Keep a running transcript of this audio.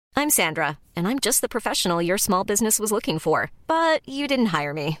I'm Sandra, and I'm just the professional your small business was looking for. But you didn't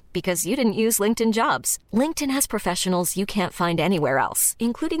hire me because you didn't use LinkedIn Jobs. LinkedIn has professionals you can't find anywhere else,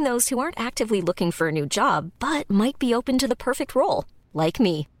 including those who aren't actively looking for a new job, but might be open to the perfect role, like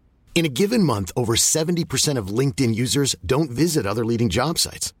me. In a given month, over 70% of LinkedIn users don't visit other leading job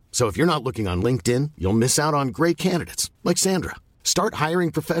sites. So if you're not looking on LinkedIn, you'll miss out on great candidates like Sandra. Start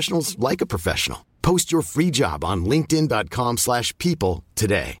hiring professionals like a professional. Post your free job on linkedin.com/people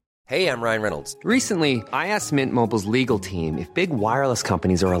today. Hey, I'm Ryan Reynolds. Recently, I asked Mint Mobile's legal team if big wireless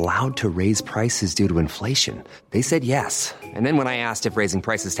companies are allowed to raise prices due to inflation. They said yes. And then when I asked if raising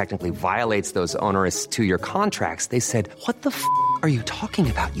prices technically violates those onerous 2-year contracts, they said, "What the f*** are you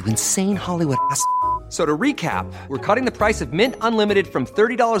talking about, you insane Hollywood ass?" So to recap, we're cutting the price of Mint Unlimited from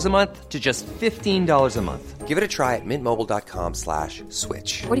 $30 a month to just $15 a month. Give it a try at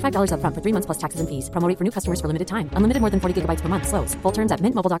mintmobile.com/switch. $45 up front for 3 months plus taxes and fees. Promo rate for new customers for limited time. Unlimited more than 40 gigabytes per month. Slows full terms at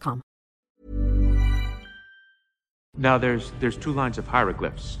mintmobile.com. Now there's 2 lines of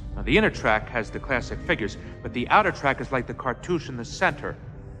hieroglyphs. Now the inner track has the classic figures, but the outer track is like the cartouche in the center.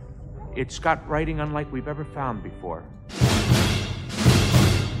 It's got writing unlike we've ever found before.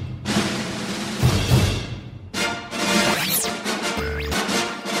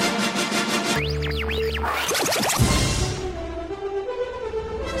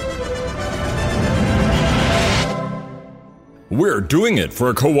 We're doing it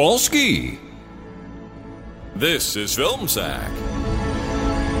for Kowalski. This is Film Sack.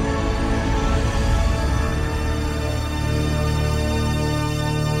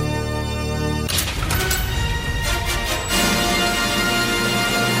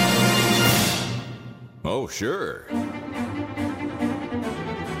 Oh, sure.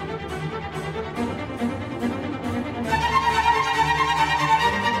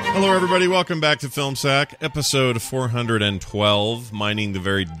 Hello, everybody. Welcome back to Film Sack, episode 412, mining the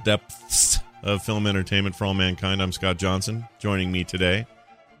very depths of film entertainment for all mankind. I'm Scott Johnson. Joining me today,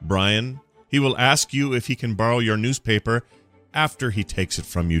 Brian. He will ask you if he can borrow your newspaper after he takes it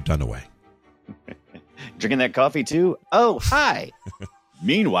from you, Dunaway. Drinking that coffee, too? Oh, hi.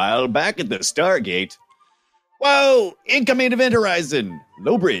 Meanwhile, back at the Stargate. Whoa! Incoming event horizon.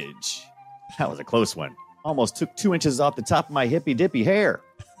 Low bridge. That was a close one. Almost took 2 inches off the top of my hippy-dippy hair.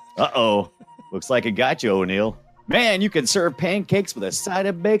 Uh-oh. Looks like it got you, O'Neill. Man, you can serve pancakes with a side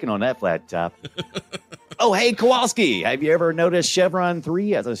of bacon on that flat top. Oh, hey, Kowalski. Have you ever noticed Chevron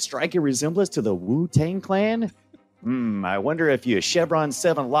 3 has a striking resemblance to the Wu-Tang Clan? I wonder if you Chevron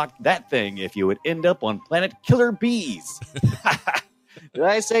 7 locked that thing, if you would end up on planet Killer Bees. Did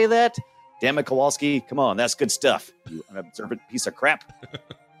I say that? Damn it, Kowalski. Come on, that's good stuff. You unobservant piece of crap.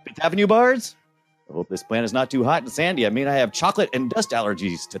 Fifth Avenue bars? I hope this plant is not too hot and sandy. I mean, I have chocolate and dust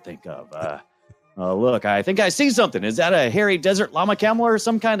allergies to think of. Look, I think I see something. Is that a hairy desert llama camel or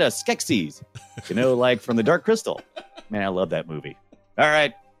some kind of Skeksis? You know, like from the Dark Crystal. Man, I love that movie. All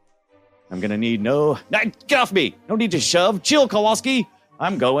right. I'm going to need get off me. No need to shove. Chill, Kowalski.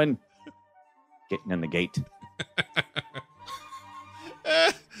 I'm going. Getting in the gate.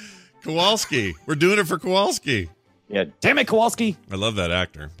 Kowalski. We're doing it for Kowalski. Yeah, damn it, Kowalski. I love that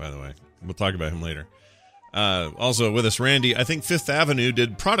actor, by the way. We'll talk about him later. Also with us, Randy. I think Fifth Avenue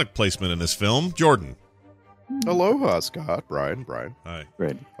did product placement in this film. Jordan. Aloha, Scott. Brian. Hi.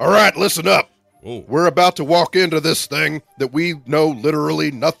 Randy. All right, listen up. Whoa. We're about to walk into this thing that we know literally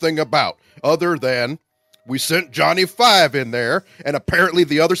nothing about, other than we sent Johnny 5 in there, and apparently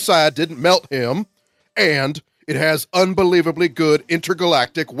the other side didn't melt him, and it has unbelievably good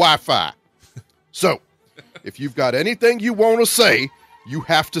intergalactic Wi-Fi. So, if you've got anything you want to say, you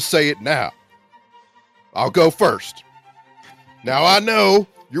have to say it now. I'll go first. Now, I know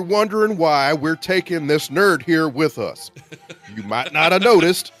you're wondering why we're taking this nerd here with us. You might not have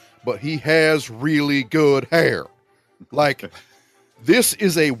noticed, but he has really good hair. Like, this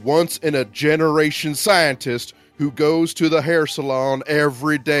is a once-in-a-generation scientist who goes to the hair salon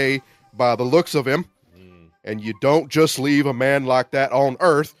every day by the looks of him. And you don't just leave a man like that on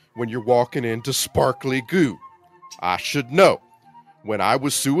Earth when you're walking into sparkly goo. I should know. When I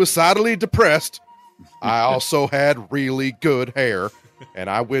was suicidally depressed, I also had really good hair, and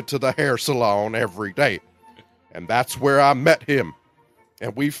I went to the hair salon every day. And that's where I met him.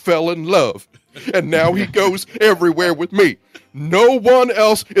 And we fell in love. And now he goes everywhere with me. No one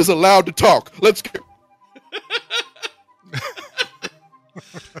else is allowed to talk. Let's go.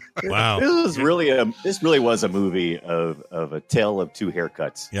 Wow. This really was a movie of a tale of 2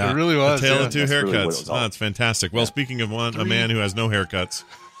 haircuts. Yeah, it really was. A tale of 2 That's haircuts. really what it was all. That's fantastic. Well, speaking of a man who has no haircuts,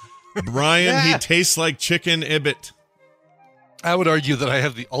 Brian, he tastes like chicken Ibbit. I would argue that I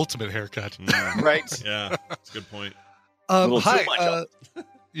have the ultimate haircut. Right. Yeah, that's a good point. A little Hi. too much.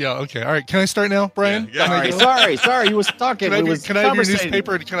 Yeah. Okay. All right. Can I start now, Brian? Yeah. Can I go? Sorry. You was talking. Can I, We was can I have your conversating.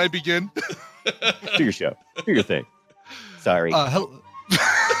 newspaper and can I begin? Do your show. Do your thing. Sorry.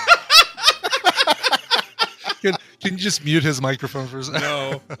 Can you just mute his microphone for a second?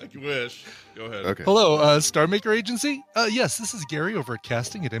 No, I wish. Go ahead. Okay. Hello, Star Maker Agency. Yes, this is Gary over at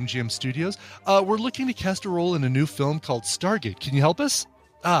Casting at MGM Studios. We're looking to cast a role in a new film called Stargate. Can you help us?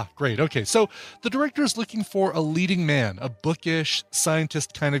 Great. Okay, so the director is looking for a leading man, a bookish,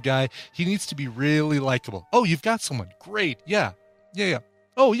 scientist kind of guy. He needs to be really likable. Oh, you've got someone. Great. Yeah.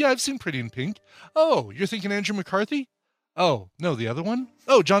 Oh, yeah, I've seen Pretty in Pink. Oh, you're thinking Andrew McCarthy? Oh, no, the other one?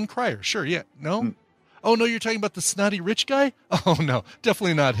 Oh, John Cryer. Sure, yeah. No? Oh, no, you're talking about the snotty rich guy? Oh, no,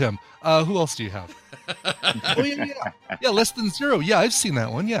 definitely not him. Who else do you have? Oh, yeah. Yeah, Less Than Zero. Yeah, I've seen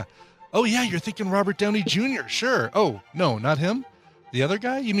that one, yeah. Oh, yeah, you're thinking Robert Downey Jr. Sure. Oh, no, not him? The other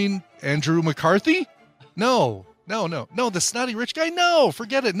guy? You mean Andrew McCarthy? No, the snotty rich guy? No,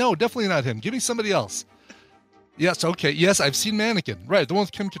 forget it. No, definitely not him. Give me somebody else. Yes, okay. Yes, I've seen Mannequin. Right, the one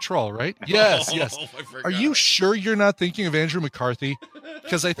with Kim Cattrall, right? Yes. Are you sure you're not thinking of Andrew McCarthy?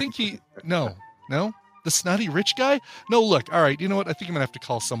 Because I think No? The snotty rich guy? No, look, all right, you know what? I think I'm going to have to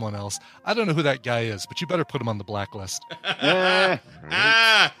call someone else. I don't know who that guy is, but you better put him on the blacklist. That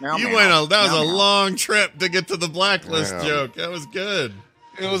was a long trip to get to the blacklist joke. That was good.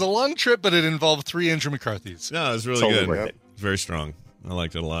 It was a long trip, but it involved 3 Andrew McCarthys. No, it was really Totally good. worth it. Very strong. I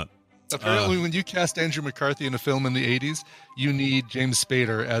liked it a lot. Apparently, when you cast Andrew McCarthy in a film in the 80s, you need James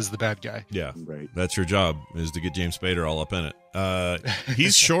Spader as the bad guy. Yeah, right. That's your job, is to get James Spader all up in it.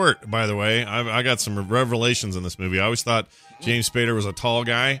 He's short, by the way. I got some revelations in this movie. I always thought James Spader was a tall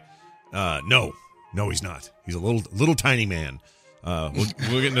guy. No, he's not. He's a little tiny man. We'll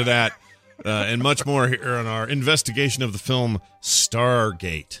get into that and much more here on our investigation of the film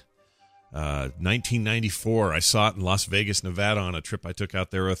Stargate. 1994. I saw it in Las Vegas, Nevada on a trip I took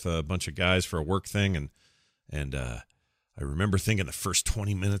out there with a bunch of guys for a work thing. And I remember thinking the first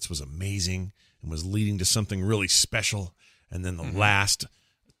 20 minutes was amazing and was leading to something really special. And then the last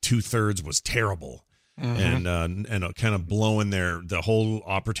 2/3 was terrible and kind of blowing the whole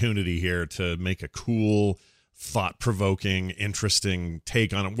opportunity here to make a cool, thought-provoking, interesting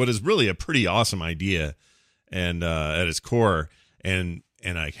take on it. What is really a pretty awesome idea and at its core. And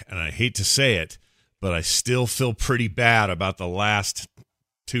I hate to say it, but I still feel pretty bad about the last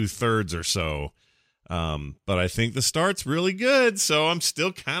 2/3 or so. But I think the start's really good, so I'm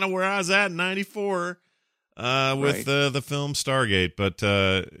still kind of where I was at in 94 with the film Stargate. But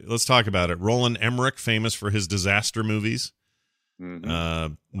let's talk about it. Roland Emmerich, famous for his disaster movies.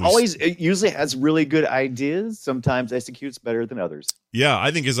 Usually has really good ideas. Sometimes executes better than others. Yeah,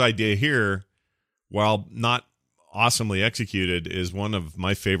 I think his idea here, while not awesomely executed, is one of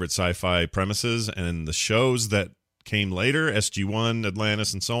my favorite sci-fi premises, and the shows that came later, SG-1,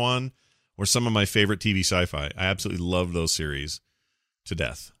 Atlantis, and so on, were some of my favorite TV sci-fi. I absolutely love those series to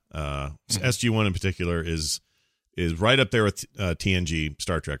death. SG-1 in particular is right up there with TNG,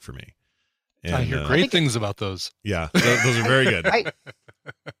 Star Trek for me. And, I hear great things about those. Yeah, those are very good.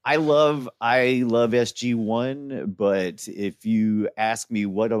 I love SG-1, but if you ask me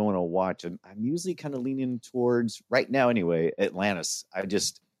what I want to watch, I'm usually kind of leaning towards, right now anyway, Atlantis.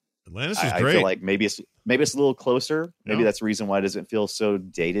 Atlantis is I great. feel like maybe it's a little closer. Maybe Yeah. that's the reason why it doesn't feel so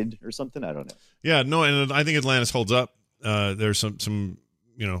dated or something. I don't know. Yeah, no, and I think Atlantis holds up. There's some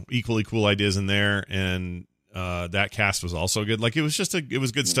equally cool ideas in there, and that cast was also good. Like it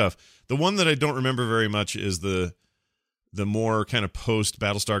was good stuff. The one that I don't remember very much is the more kind of post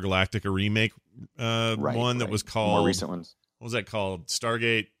Battlestar Galactica remake one that was called, more recent ones. What was that called?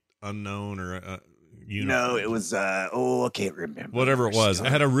 Stargate Unknown or No, it was I can't remember. Whatever it was. It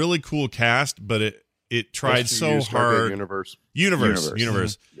had a really cool cast, but it tried so Stargate hard. Universe.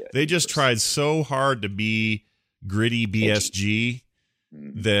 Universe. Yeah, They just tried so hard to be gritty BSG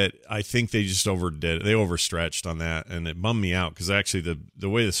that I think they just overdid it. They overstretched on that, and it bummed me out because actually the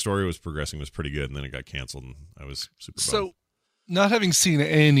way the story was progressing was pretty good, and then it got canceled, and I was super bummed. So, not having seen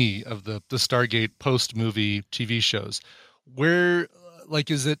any of the Stargate post-movie TV shows, where,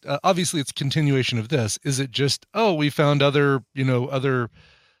 like, is it, obviously it's a continuation of this. Is it just, we found other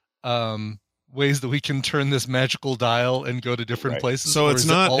ways that we can turn this magical dial and go to different places? So or it's is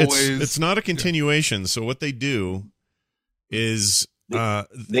not, it always, it's not a continuation. So what they do is,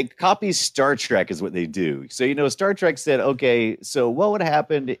 they copy Star Trek is what they do. So, Star Trek said, okay, so what would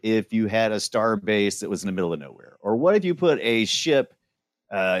happen if you had a star base that was in the middle of nowhere? Or what if you put a ship,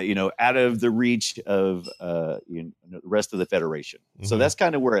 out of the reach of, the rest of the Federation? Mm-hmm. So that's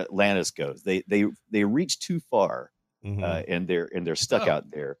kind of where Atlantis goes. They reach too far and they're stuck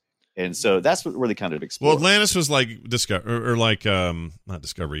out there. And so that's what really kind of explored. Well, Atlantis was like Discovery, or like not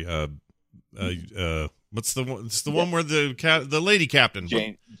Discovery. What's the one? It's the one where the lady captain,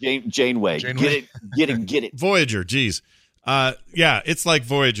 Janeway. Get it. Voyager. Geez. Yeah, it's like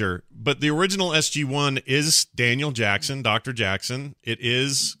Voyager, but the original SG-1 is Daniel Jackson, Dr. Jackson. It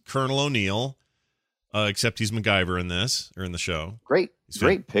is Colonel O'Neill, except he's MacGyver in this, or in the show. Great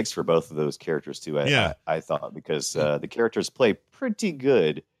picks for both of those characters too. I thought, because the characters play pretty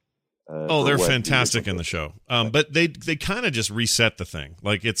good. They're fantastic in the show. But they kind of just reset the thing.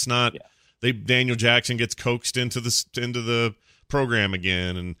 Like, it's not Daniel Jackson gets coaxed into the program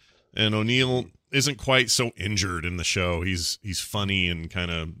again, and O'Neill isn't quite so injured in the show. He's funny and kind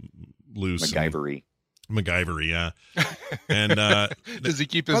of loose. MacGyver-y, yeah. And does he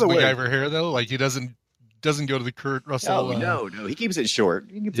keep his MacGyver hair though? Like, he doesn't go to the Kurt Russell. No, he keeps it short.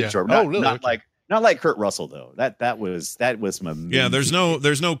 He keeps it short. Really? Not like Kurt Russell though. That was some. Yeah, there's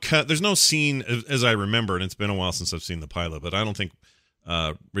no scene as I remember, and it's been a while since I've seen the pilot, but I don't think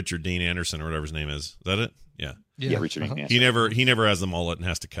Richard Dean Anderson or whatever his name is that it? Yeah, Richard Dean Anderson. He never has the mullet and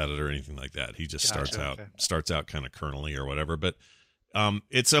has to cut it or anything like that. He just starts out kind of colonel-y or whatever. But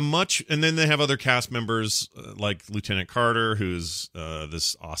it's and then they have other cast members like Lieutenant Carter, who's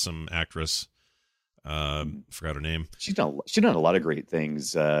this awesome actress. Forgot her name. She's done a lot of great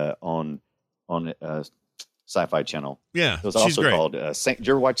things on Sci-Fi Channel. Yeah, it was she's also great. called Did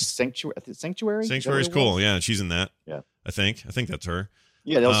you ever watch Sanctuary? Sanctuary's cool. Yeah, she's in that. Yeah, I think that's her.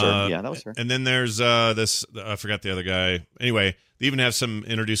 Yeah, that was her. Yeah, that was her. And then there's this. I forgot the other guy. Anyway, they even have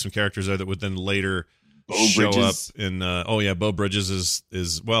introduce some characters there that would then later show up in. Bo Bridges is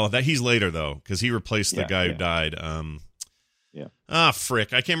that he's later though, because he replaced the guy who died.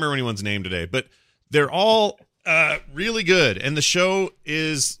 Frick, I can't remember anyone's name today, but they're all really good, and the show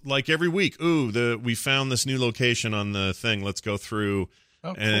is like every week. We found this new location on the thing. Let's go through,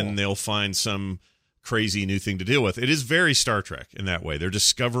 and they'll find some crazy new thing to deal with. It is very Star Trek in that way. They're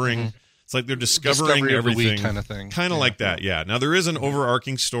discovering. It's like they're discovering everything, kind of thing, kind of like that. Yeah. Now there is an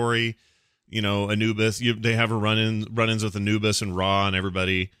overarching story. Anubis. They have run-ins with Anubis and Ra and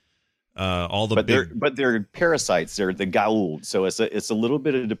everybody. But they're parasites. They're the Goa'uld. So it's a little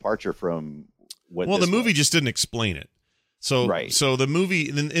bit of departure from what. Well, the movie just didn't explain it. So So the movie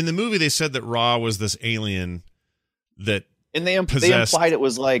in the movie they said that Ra was this alien that. And they implied it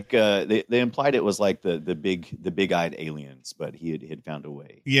was like they implied it was like the big-eyed aliens, but he had found a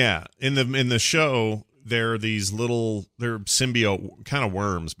way. Yeah, in the show, they're symbiote kind of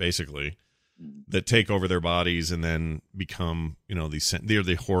worms basically that take over their bodies and then become they're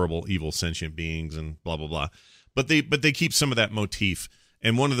the horrible evil sentient beings and blah blah blah. But they keep some of that motif.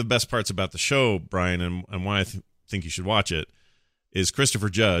 And one of the best parts about the show, Brian, and why I think you should watch it, is Christopher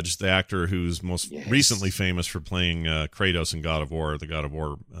Judge, the actor who's most recently famous for playing Kratos in God of War, the God of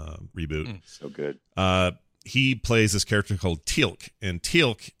War reboot. So good. He plays this character called Teal'c, and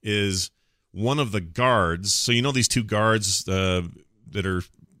Teal'c is one of the guards. So these two guards that are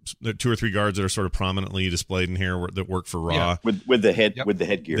two or three guards that are sort of prominently displayed in here that work for Ra with the headgear. The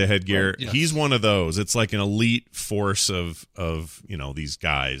headgear. Right. Yes. He's one of those. It's like an elite force of these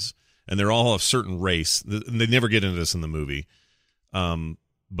guys, and they're all of a certain race. They never get into this in the movie.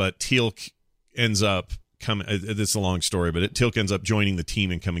 But Teal'c ends up coming. It's a long story, but Teal'c ends up joining the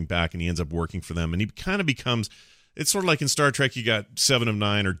team and coming back, and he ends up working for them. And he kind of becomes. It's sort of like in Star Trek, you got Seven of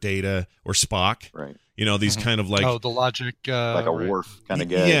Nine or Data or Spock, right? These kind of like the logic, like a Worf kind of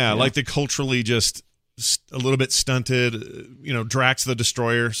guy. Yeah, like the culturally just a little bit stunted. Drax the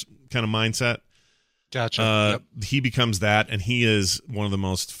Destroyer kind of mindset. Gotcha. He becomes that, and he is one of the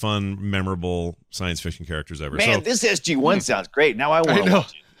most fun, memorable science fiction characters ever. Man, this SG-1 sounds great. Now I want to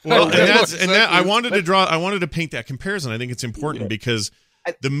watch it. Well, I wanted to paint that comparison. I think it's important because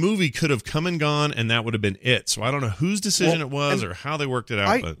the movie could have come and gone, and that would have been it. So I don't know whose decision it was or how they worked it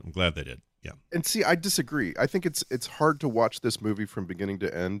out, but I'm glad they did. Yeah. And see, I disagree. I think it's hard to watch this movie from beginning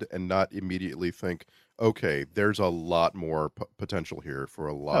to end and not immediately think, okay, there's a lot more potential here for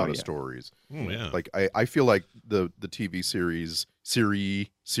a lot of stories. Oh, yeah. Like I feel like the TV series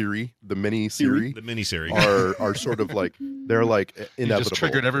the mini-series are sort of like they're like inevitable. You just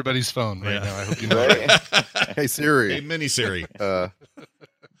triggered everybody's phone right now. I hope you know that. Hey Siri. Hey mini Siri.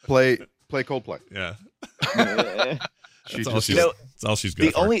 Play Coldplay. Yeah. That's all she's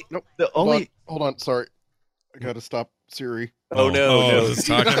good. Hold on, sorry. I gotta stop Siri. No.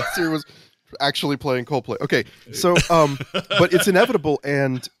 Siri was actually playing Coldplay. Okay, so but it's inevitable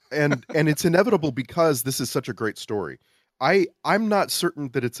and it's inevitable because this is such a great story. I'm not certain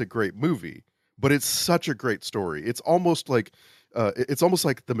that it's a great movie, but it's such a great story. It's almost like it's almost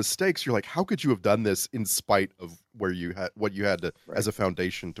like the mistakes. You're like, how could you have done this in spite of what you had to as a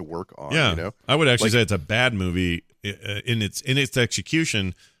foundation to work on? Yeah, you know? I would actually say it's a bad movie in its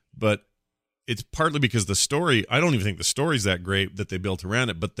execution, but it's partly because the story. I don't even think the story's that great that they built around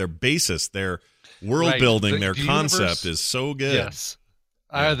it, but their basis, their world building, their concept universe, is so good. Yes.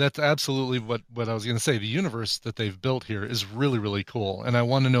 That's absolutely what I was going to say. The universe that they've built here is really, really cool. And I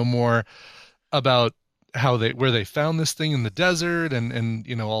want to know more about where they found this thing in the desert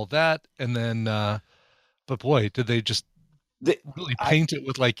and all that. And then, but boy, did they just really paint it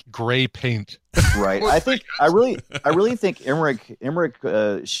with like gray paint. Right. I really think Emmerich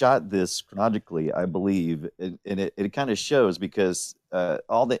shot this chronologically, I believe. And it kind of shows because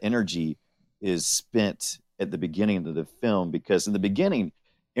all the energy is spent at the beginning of the film, because in the beginning,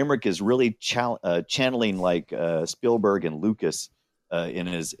 Emmerich is really channeling like Spielberg and Lucas in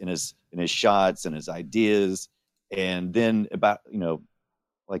his shots and his ideas, and then about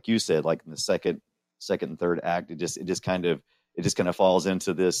like you said, like in the second and third act, it just kind of falls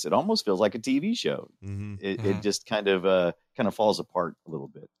into this. It almost feels like a TV show. Mm-hmm. It just kind of falls apart a little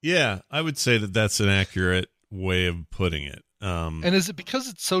bit. Yeah, I would say that's an accurate way of putting it. And is it because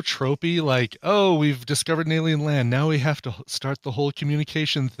it's so tropey, like, oh, we've discovered an alien land, now we have to start the whole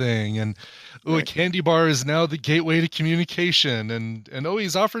communication thing, and a candy bar is now the gateway to communication, and oh,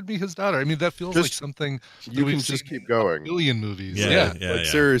 he's offered me his daughter. I mean, that feels like something you can just keep going. A billion movies. Yeah.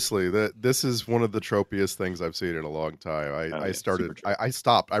 Seriously, this is one of the tropiest things I've seen in a long time. I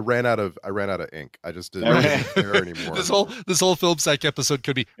stopped. I ran out of ink. I just didn't care anymore. This whole film sack episode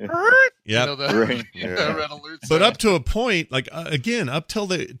could be. Yeah, red alerts. But up to a point, like again, up till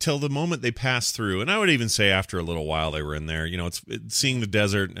the moment they passed through, and I would even say after a little while they were in there. It's seeing the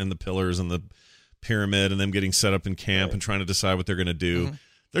desert and the pillars and the pyramid and them getting set up in camp and trying to decide what they're going to do. Mm-hmm.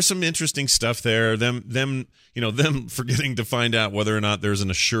 There's some interesting stuff there. Them forgetting to find out whether or not there's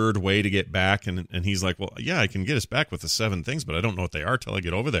an assured way to get back, and he's like, well, yeah, I can get us back with the 7 things, but I don't know what they are till I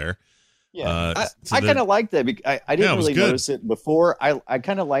get over there. Yeah, I kind of like that. I didn't really notice it before. I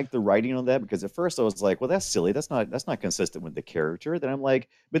kind of like the writing on that, because at first I was like, well, that's silly. That's not consistent with the character. Then I'm like,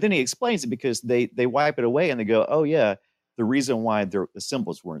 but then he explains it, because they wipe it away and they go, oh yeah, the reason why the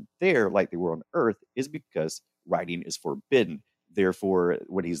symbols weren't there like they were on Earth is because writing is forbidden. Therefore,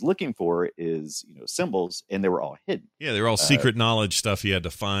 what he's looking for is symbols, and they were all hidden. Yeah, they were all secret knowledge stuff he had to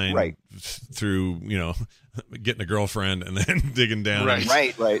find through getting a girlfriend and then digging down.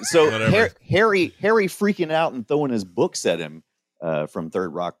 Right. So Harry freaking out and throwing his books at him from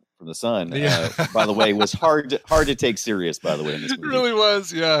Third Rock from the Sun. By the way, was hard to take serious. By the way, in this movie. It really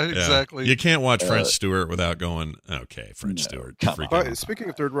was. Yeah, exactly. You can't watch French Stewart without going, okay, French Stewart. Speaking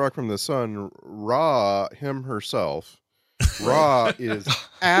of Third Rock from the Sun, Ra is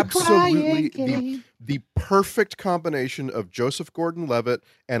absolutely the perfect combination of Joseph Gordon-Levitt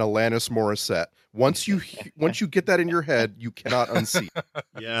and Alanis Morissette. Once you get that in your head, you cannot unsee it.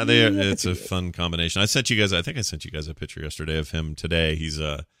 Yeah, it's a fun combination. I think I sent you guys a picture yesterday of him today. He's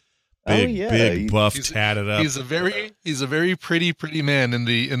a big buff, tatted up. He's a very pretty man in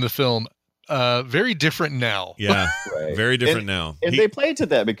the film. Very different now. Yeah, very different now. And they played to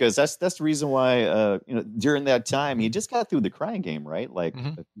that, because that's the reason why during that time he just got through the Crying Game, right? Like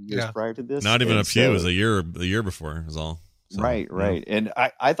a few years prior to this. Not even a few. It was a year before is all. So, right. And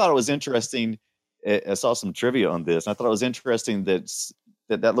I thought it was interesting. I saw some trivia on this. I thought it was interesting that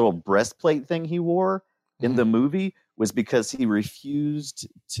little breastplate thing he wore in the movie was because he refused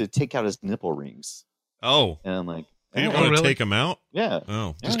to take out his nipple rings. Oh, and I'm like, he didn't want to take them out? Yeah.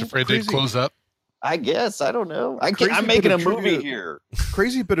 Oh. Just afraid they'd close up? I guess. I don't know. I'm making a movie here.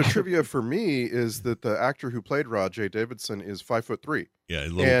 Crazy bit of trivia for me is that the actor who played Rod J. Davidson is 5'3". Yeah,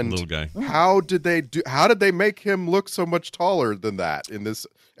 little guy. How did they make him look so much taller than that in this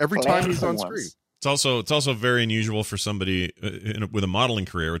every time he's on screen? It's also very unusual for somebody with a modeling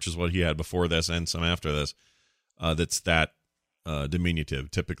career, which is what he had before this and some after this, that's that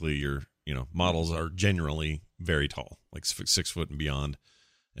diminutive. Typically your models are generally very tall, like 6 foot and beyond,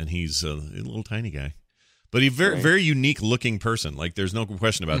 and he's a little tiny guy, but he's very unique looking person. Like there's no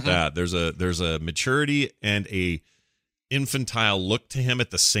question about that. There's a maturity and a infantile look to him at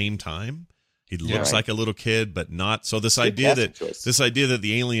the same time. He looks like a little kid, but not. So this idea that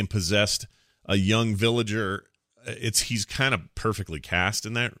the alien possessed a young villager, he's kind of perfectly cast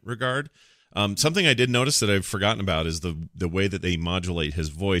in that regard. Something I did notice that I've forgotten about is the way that they modulate his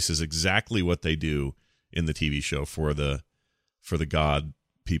voice is exactly what they do in the TV show for the god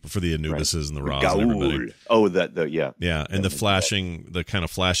people, for the Anubises and the Ras and everybody. Oh, and the kind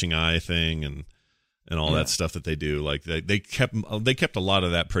of flashing eye thing and all that stuff that they do. Like they kept a lot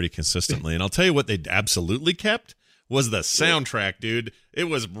of that pretty consistently. And I'll tell you what they absolutely kept was the soundtrack, dude. It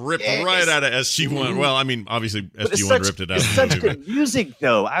was ripped right out of SG-1. Well, I mean, obviously SG-1 ripped it out. It's such good music,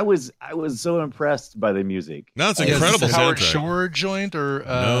 though. I was so impressed by the music. No, it's an incredible soundtrack. Howard Shore joint or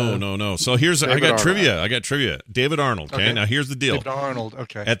No. So I got trivia. David Arnold. Okay, now here's the deal. David Arnold.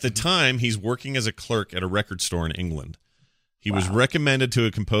 Okay. At the time, he's working as a clerk at a record store in England. He was recommended to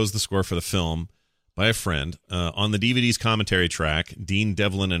compose the score for the film by a friend. On the DVD's commentary track, Dean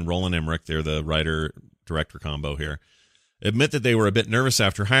Devlin and Roland Emmerich, they're the writer-director combo here, admit that they were a bit nervous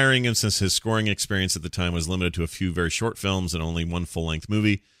after hiring him since his scoring experience at the time was limited to a few very short films and only one full-length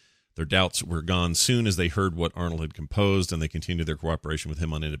movie. Their doubts were gone soon as they heard what Arnold had composed, and they continued their cooperation with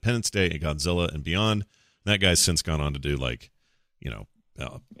him on Independence Day, Godzilla, and beyond. That guy's since gone on to do,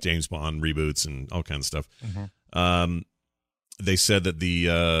 James Bond reboots and all kinds of stuff. Mm-hmm. They said that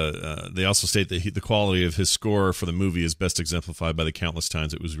they also state that the quality of his score for the movie is best exemplified by the countless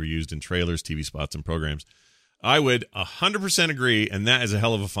times it was reused in trailers, TV spots, and programs. I would 100% agree, and that is a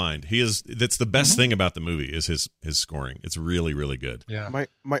hell of a find. That's the best thing about the movie is his scoring. It's really, really good. Yeah.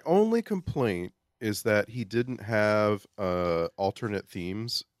 My only complaint is that he didn't have alternate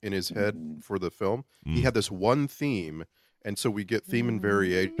themes in his head for the film. He had this one theme, and so we get theme and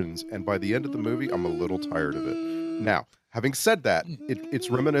variations, and by the end of the movie, I'm a little tired of it. Now, having said that,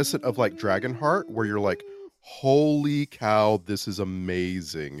 it's reminiscent of like Dragonheart, where you're like, holy cow, this is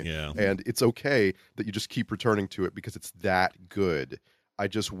amazing. Yeah. And it's okay that you just keep returning to it because it's that good. I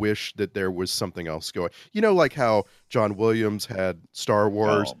just wish that there was something else going. You know, like how John Williams had Star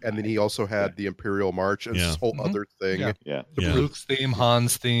Wars, and then he also had the Imperial March and this whole other thing. Yeah. Luke's theme,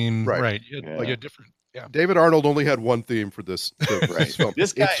 Han's theme. Right. You had different. Yeah. David Arnold only had one theme for this film.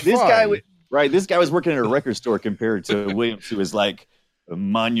 This guy was working at a record store compared to Williams, who is like a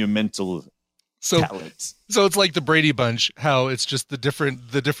monumental talent. So it's like the Brady Bunch, how it's just the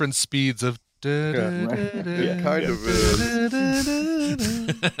different speeds of. It kind of is.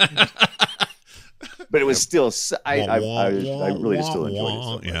 But it was still. I really just still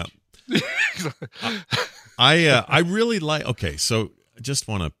enjoyed it so much. I really like. Okay, so I just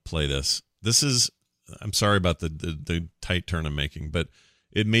want to play this. This is. I'm sorry about the tight turn I'm making, but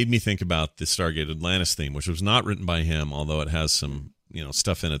it made me think about the Stargate Atlantis theme, which was not written by him, although it has some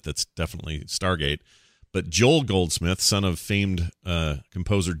stuff in it that's definitely Stargate. But Joel Goldsmith, son of famed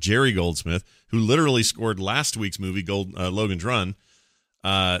composer Jerry Goldsmith, who literally scored last week's movie Logan's Run,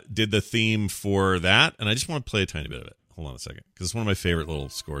 did the theme for that, and I just want to play a tiny bit of it. Hold on a second, because it's one of my favorite little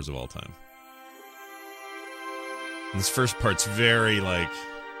scores of all time. And this first part's very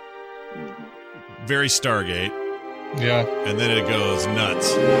Stargate. Yeah. And then it goes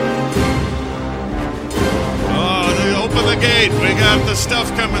nuts. Oh, they open the gate. We got the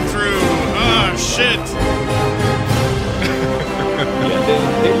stuff coming through. Oh, shit.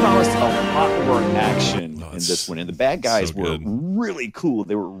 They promised a lot more action in this one. And the bad guys were really cool.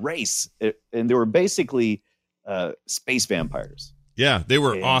 They were and they were basically space vampires. Yeah, they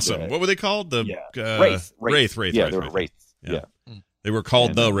were awesome. What were they called? Wraith. Yeah, they were Wraiths. Yeah. They were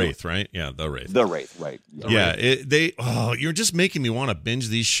called The Wraith, right? Yeah, The Wraith. The Wraith, right. You're just making me want to binge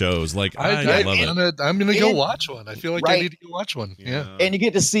these shows. Like, I love it. I'm going to go watch one. I feel like I need to go watch one. Yeah. And you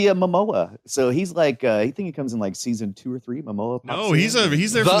get to see a Momoa. So he's like, I think he comes in like season 2 or 3. Momoa. No, he's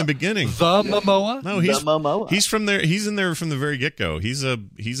there from the beginning. The Momoa? No, he's from there. He's in there from the very get-go. He's a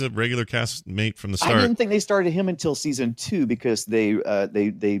regular cast mate from the start. I didn't think they started him until season 2 because they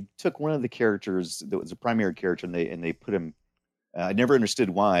took one of the characters that was a primary character and they put him. I never understood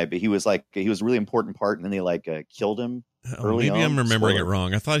why, but he was a really important part, and then they killed him early on. Maybe I'm remembering it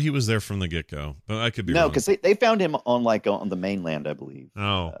wrong. I thought he was there from the get-go, but I could be wrong. No, because they found him on the mainland, I believe.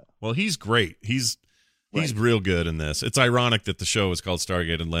 Oh, well, he's great. He's real good in this. It's ironic that the show was called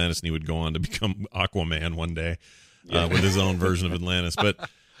Stargate Atlantis, and he would go on to become Aquaman one day with his own version of Atlantis. But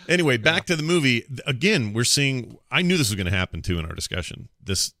anyway, back to the movie. Again, we're seeing. I knew this was going to happen too in our discussion.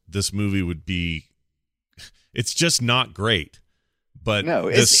 This movie would be. It's just not great. But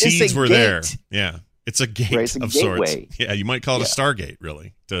the seeds were there. Yeah. It's a gate of sorts. Yeah, you might call it a Stargate,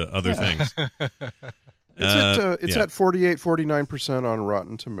 really, to other things. It's at 49% on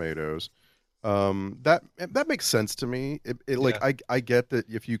Rotten Tomatoes. That makes sense to me. I get that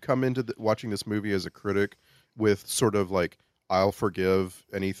if you come into watching this movie as a critic with sort of like, I'll forgive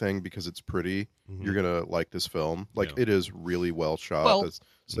anything because it's pretty, you're going to like this film. It is really well shot. Well,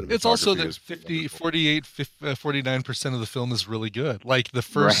 it's also that 49% of the film is really good. Like the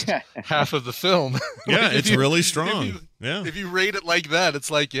first half of the film. Yeah, it's really strong. If you rate it like that,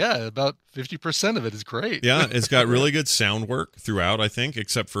 it's like, about 50% of it is great. Yeah, it's got really good sound work throughout, I think,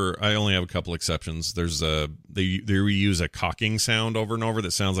 except for, I only have a couple exceptions. There's they reuse a cocking sound over and over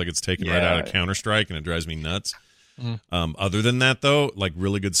that sounds like it's taken right out of Counter-Strike, and it drives me nuts. Other than that, though, like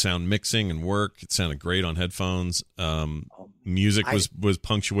really good sound mixing and work. It sounded great on headphones. Music was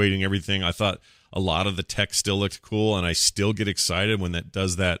punctuating everything. I thought a lot of the tech still looked cool, and I still get excited when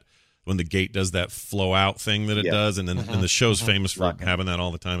when the gate does that flow out thing that it does, and then and the show's famous for having that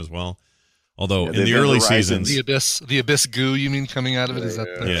all the time as well. Although in the early seasons, the abyss goo, you mean, coming out of it? Is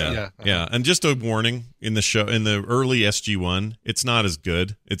that yeah. And just a warning, in the early SG-1, it's not as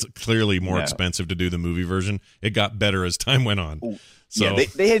good. It's clearly more expensive to do the movie version. It got better as time went on. So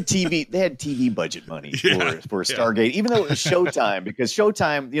they had TV budget money for Stargate, even though it was Showtime, because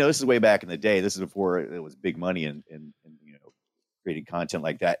Showtime, this is way back in the day. This is before it was big money and creating content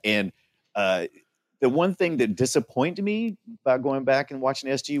like that. And the one thing that disappointed me about going back and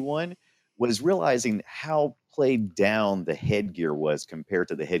watching SG-1 was realizing how played down the headgear was compared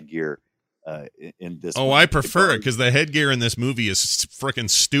to the headgear in this. Oh, I prefer it because the headgear in this movie is freaking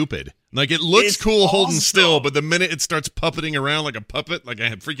stupid. Like, it looks cool holding still, but the minute it starts puppeting around like a puppet, like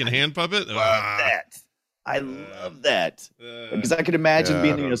a freaking hand puppet, I love that because I could imagine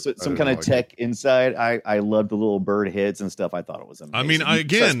being some kind of tech inside. I loved the little bird heads and stuff. I thought it was amazing. I mean,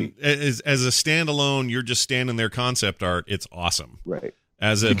 again, as a standalone, you're just standing there concept art. It's awesome, right?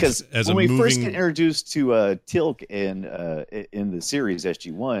 Because when we first get introduced to Tilk in the series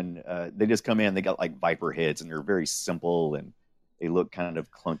SG-1, they just come in. They got like viper heads, and they're very simple, and they look kind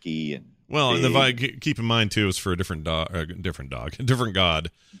of clunky and. Well, and keep in mind too, it was for a different god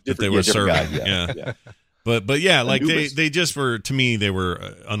that they were serving. Yeah. But yeah, like they just were, to me, they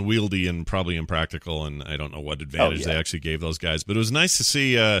were unwieldy and probably impractical, and I don't know what advantage they actually gave those guys. But it was nice to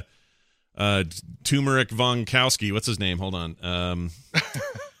see Turmeric von Kowski. What's his name? Hold on.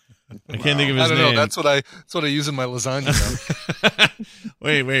 I can't think of his name. I don't know. That's what I use in my lasagna now.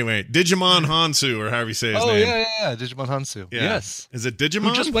 Wait. Digimon Hansu, or however you say his name. Yeah. Digimon Hansu. Yeah. Yes. Is it Digimon?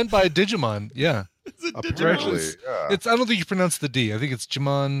 Who just went by Digimon. Yeah. Is it Digimon? It's. I don't think you pronounce the D. I think it's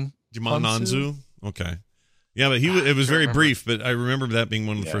Jimon Hansu. Okay. Yeah, but it was very brief, but I remember that being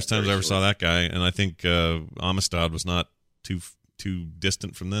one of the first times I ever saw that guy, and I think Amistad was not too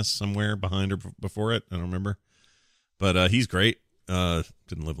distant from this, somewhere behind or before it. I don't remember. But he's great.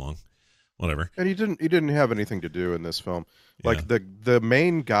 Didn't live long. Whatever. And he didn't have anything to do in this film. Like the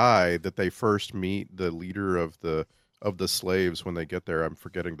main guy that they first meet, the leader of the slaves when they get there, I'm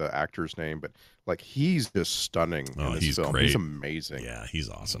forgetting the actor's name, but like he's just stunning in this film. Great. He's amazing. Yeah,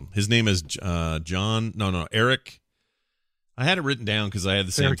 he's awesome. His name is Eric. I had it written down because I had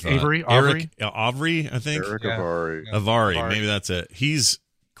the same Eric thought. Avery? Eric Avery, I think. Eric Avari. Avari, maybe that's it. He's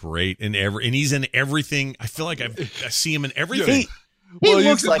great and he's in everything. I feel like I see him in everything. He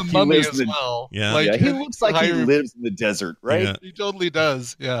looks like he lives in he looks like he lives in the desert, right? Yeah. He totally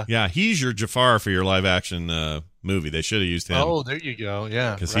does. Yeah. Yeah, he's your Jafar for your live action movie. They should have used him. Oh, there you go.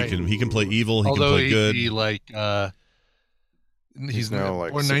 Yeah. Because he can play evil, he can play good. He's now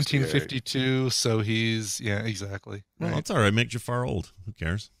like 1952, so he's exactly. Well, it's all right. Make Jafar old. Who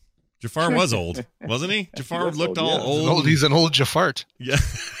cares? Jafar was old, wasn't he? Jafar looked old. He's an old Jafart. Yeah.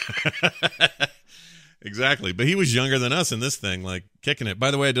 Exactly. But he was younger than us in this thing, like kicking it. By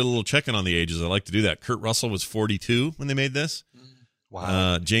the way, I did a little checking on the ages. I like to do that. Kurt Russell was 42 when they made this.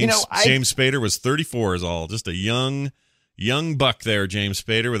 Wow. James Spader was 34 is all. Just a young buck there, James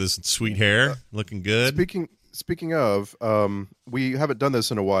Spader, with his sweet hair, looking good. Speaking of, we haven't done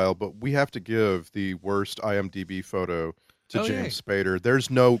this in a while, but we have to give the worst IMDb photo to James Spader. There's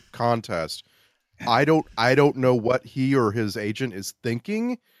no contest. I don't know what he or his agent is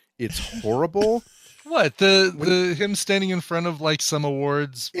thinking. It's horrible. What the him standing in front of like some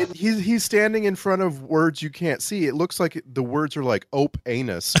awards? He's standing in front of words you can't see. It looks like the words are like "ope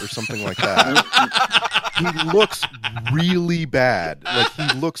anus" or something like that. He looks really bad. Like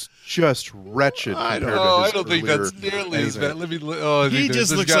he looks just wretched. I don't think that's nearly as bad. He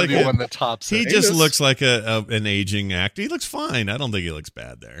just looks like one that tops. He just looks like an aging actor. He looks fine. I don't think he looks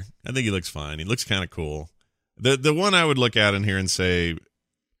bad there. I think he looks fine. He looks kind of cool. The one I would look at in here and say.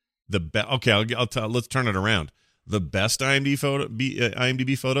 Let's turn it around. The best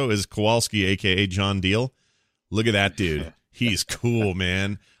IMDb photo is Kowalski, aka John Deal. Look at that dude. He's cool,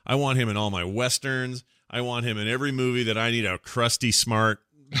 man. I want him in all my westerns. I want him in every movie that I need a crusty, smart,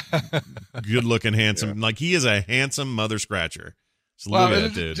 good-looking, handsome. Like he is a handsome mother scratcher. So look at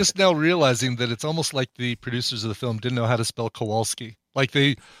that dude. Just now realizing that it's almost like the producers of the film didn't know how to spell Kowalski. Like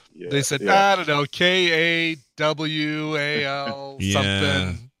they said, I don't know, Kawal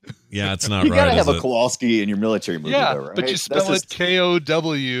something. Yeah, it's not you right. You gotta have a Kowalski in your military movie, though, right? But you spell it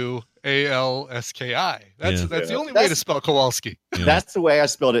Kowalski. That's the only way to spell Kowalski. Yeah. That's the way I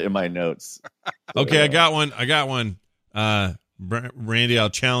spelled it in my notes. Okay, I got one. Randy,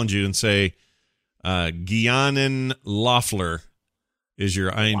 I'll challenge you and say, Guianan Loeffler is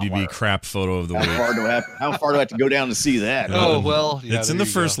your IMDb crap photo of the week. How far do I have to go down to see that? Oh, well, yeah, it's in the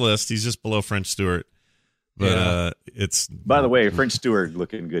first list. He's just below French Stewart. But it's... By the way, French Stewart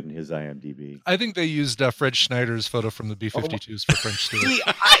looking good in his IMDb. I think they used Fred Schneider's photo from the B-52s for French Stewart.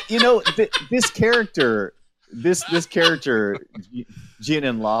 This character,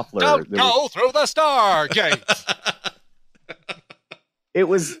 Guianan Loeffler. Don't go through the Stargate. It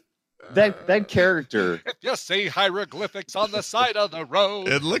was... That character. If you see hieroglyphics on the side of the road,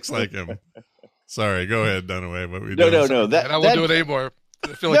 it looks like him. Sorry, go ahead, Dunaway. What we No. and I won't do it anymore. I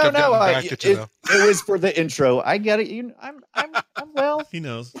feel like I'm getting back at you now. It was for the intro. I get it. I'm well. He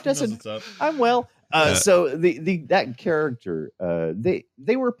knows. It doesn't. He knows what's up. I'm well. So that character,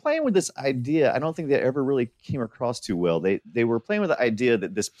 they were playing with this idea. I don't think that ever really came across too well. They were playing with the idea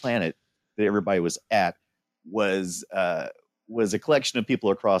that this planet that everybody was at was a collection of people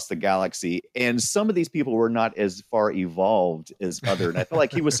across the galaxy, and some of these people were not as far evolved as other. And I feel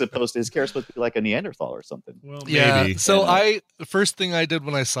like his character was supposed to be like a Neanderthal or something. Well, maybe. Yeah. So the first thing I did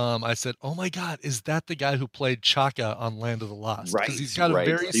when I saw him, I said, "Oh my God, is that the guy who played Chaka on Land of the Lost?" Right. Because he's got a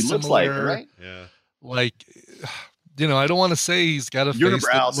very he similar, looks like it, right? Yeah. Like, I don't want to say he's got a face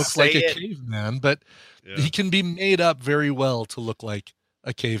that looks like a caveman, but he can be made up very well to look like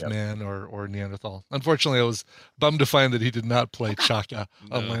a caveman or Neanderthal. Unfortunately, I was bummed to find that he did not play Chaka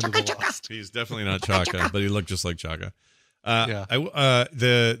on Land of the Lost. He's definitely not Chaka, but he looked just like Chaka. Yeah.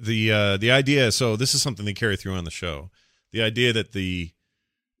 The idea. So this is something they carry through on the show. The idea that the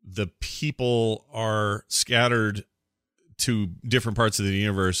people are scattered to different parts of the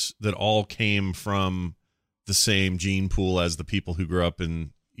universe that all came from the same gene pool as the people who grew up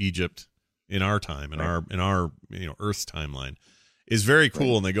in Egypt in our time, in our Earth's timeline, is very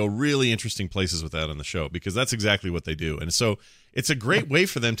cool. And they go really interesting places with that on the show, because that's exactly what they do. And so it's a great way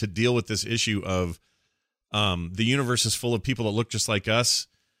for them to deal with this issue of the universe is full of people that look just like us.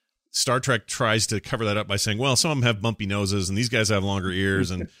 Star Trek tries to cover that up by saying, well, some of them have bumpy noses and these guys have longer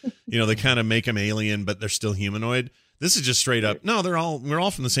ears, and they kind of make them alien, but they're still humanoid. This is just straight up, no, we're all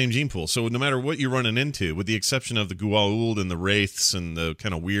from the same gene pool. So no matter what you're running into, with the exception of the Goa'uld and the Wraiths and the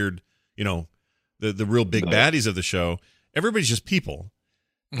kind of weird, the real big baddies of the show, everybody's just people.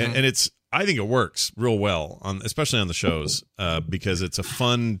 Mm-hmm. And I think it works real well, especially on the shows, because it's a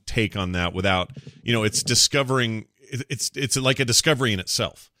fun take on that without, it's discovering, it's like a discovery in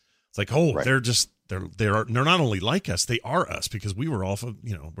itself. It's like, they're not only like us, they are us, because we were all from,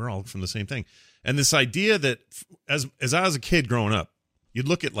 we're all from the same thing. And this idea that as I was a kid growing up, you'd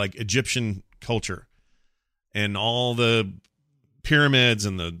look at like Egyptian culture and all the pyramids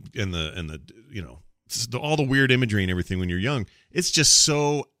and all the weird imagery and everything when you're young. It's just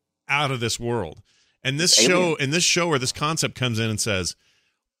so out of this world. And this show where this concept comes in and says,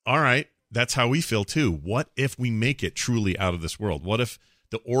 all right, that's how we feel too. What if we make it truly out of this world? What if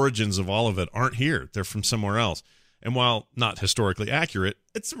the origins of all of it aren't here? They're from somewhere else. And while not historically accurate,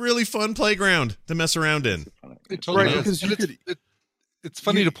 it's a really fun playground to mess around in. It totally is. Because it's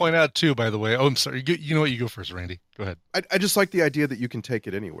funny to point out too, by the way. Oh, I'm sorry. You know what? You go first, Randy. Go ahead. I just like the idea that you can take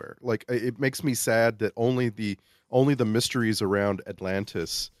it anywhere. Like, it makes me sad that only the mysteries around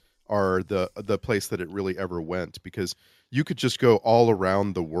Atlantis are the place that it really ever went, because you could just go all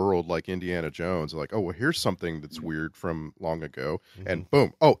around the world like Indiana Jones, like, oh, well, here's something that's weird from long ago, and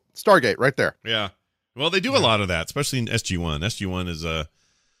boom, oh, Stargate right there. Yeah. Well, they do a lot of that, especially in SG-1. SG-1 is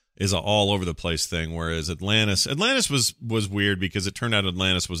a all over the place thing, whereas Atlantis was weird because it turned out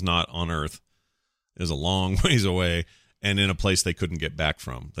Atlantis was not on Earth. It was a long ways away and in a place they couldn't get back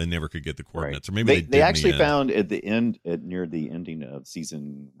from. They never could get the coordinates, or maybe they actually found at the end, near the ending of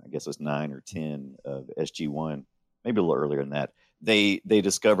season, I guess it was 9 or 10 of SG-1, maybe a little earlier than that. They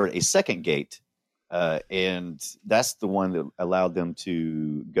discovered a second gate, and that's the one that allowed them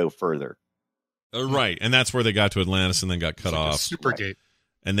to go further. Right, and that's where they got to Atlantis and then got cut off. Supergate.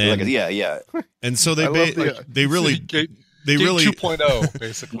 And then yeah. And so they really 2.0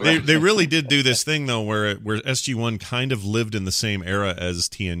 basically. they really did do this thing though, where SG-1 kind of lived in the same era as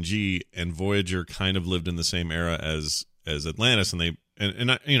TNG, and Voyager kind of lived in the same era as Atlantis, and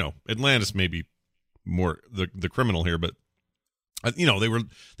Atlantis may be more the criminal here, but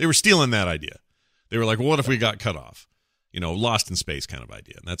they were stealing that idea. They were like, well, what if we got cut off? Lost in space kind of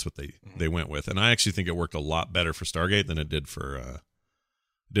idea. And that's what they went with. And I actually think it worked a lot better for Stargate than it did for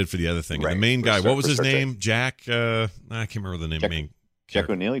the other thing. Right. And the main guy, what was his name? Jack, I can't remember the name. Jack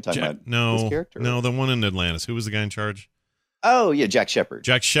O'Neill, you talking about his character? No, the one in Atlantis. Who was the guy in charge? Oh, yeah, Jack Shepard.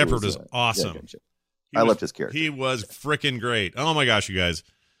 Jack Shepard was awesome. I loved his character. He was freaking great. Oh my gosh, you guys.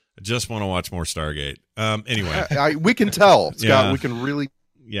 I just want to watch more Stargate. Anyway. We can tell, Scott. Yeah. We can really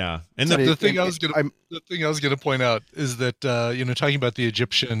Yeah, and the thing I was gonna point out is that talking about the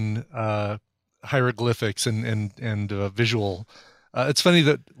Egyptian hieroglyphics and visual. It's funny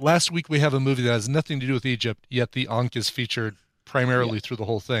that last week we have a movie that has nothing to do with Egypt, yet the Ankh is featured primarily through the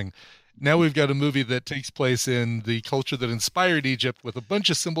whole thing. Now we've got a movie that takes place in the culture that inspired Egypt with a bunch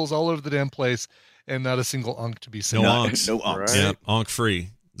of symbols all over the damn place and not a single Ankh to be seen. No Ankhs. No Ankhs. Right. Yeah, Ankh-free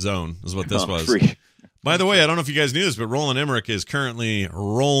zone is what this was. Free. By the way, I don't know if you guys knew this, but Roland Emmerich is currently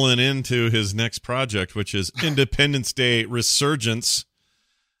rolling into his next project, which is Independence Day Resurgence.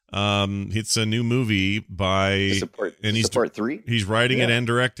 It's a new movie by he's part 3. He's writing it and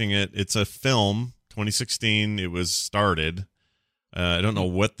directing it. It's a film, 2016. It was started. I don't know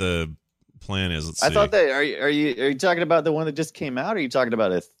what the plan is. Let's see. I thought that are you talking about the one that just came out? Or are you talking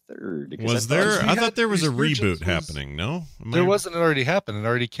about a third? Because I thought there was a Resurgence reboot happening. No, there wasn't. It already happened. It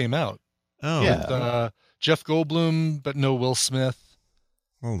already came out. Oh, yeah. With, Jeff Goldblum, but no Will Smith.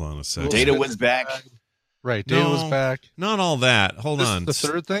 Hold on a second. Data was back. Right, Data was back. Not all that. Hold on. The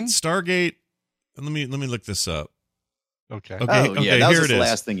third thing? Stargate. Let me look this up. Okay. Okay, that here was it the is.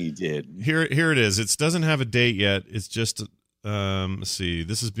 last thing he did. Here it is. It doesn't have a date yet. It's just let's see.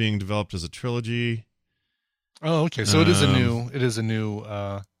 This is being developed as a trilogy. Oh, okay. So it is a new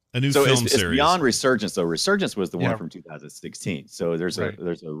film it's series. Beyond Resurgence, though. Resurgence was the one from 2016. So there's a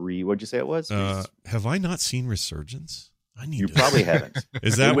what'd you say it was? Have I not seen Resurgence? I need. You probably haven't.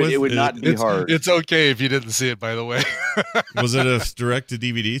 Is that it would not be hard. It's okay if you didn't see it, by the way. Was it a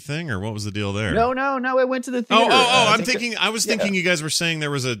direct-to-DVD thing, or what was the deal there? No. It went to the theater. I was thinking you guys were saying there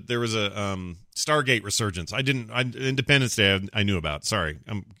was a Stargate Resurgence. Independence Day. I knew about. Sorry,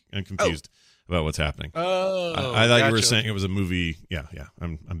 I'm confused about what's happening. I thought you were saying it was a movie. Yeah.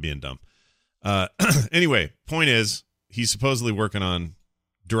 I'm being dumb. Anyway, point is, he's supposedly working on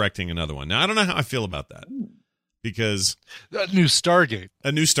directing another one. Now I don't know how I feel about that. Because a new Stargate.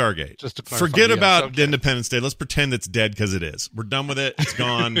 Just to clarify, forget about Independence Day. Let's pretend it's dead because it is. We're done with it. It's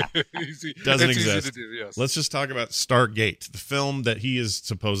gone. Doesn't exist. Easy to do, yes. Let's just talk about Stargate, the film that he is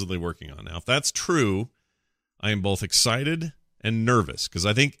supposedly working on. Now, if that's true, I am both excited and nervous because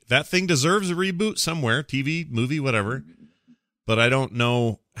I think that thing deserves a reboot somewhere, TV, movie, whatever. But I don't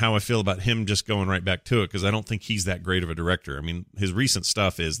know how I feel about him just going right back to it because I don't think he's that great of a director. I mean, his recent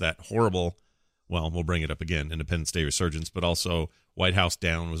stuff is that horrible. Well, we'll bring it up again, Independence Day Resurgence, but also White House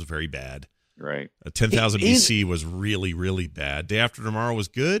Down was very bad. Right. 10,000 BC was really, really bad. Day After Tomorrow was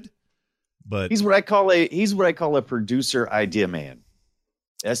good, but he's what I call a producer idea man.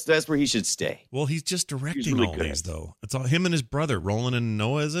 That's where he should stay. Well, he's just directing all these though. It's all him and his brother, Roland and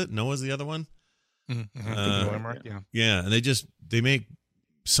Noah. Is it? Noah's the other one. Mm-hmm. Yeah, and they make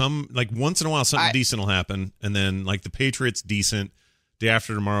some like once in a while something decent will happen, and then like the Patriots decent, Day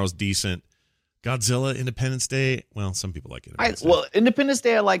After Tomorrow's decent. Godzilla, Independence Day. Well, some people like it. Independence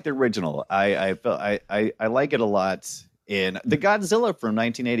Day, I like the original. I like it a lot. In the Godzilla from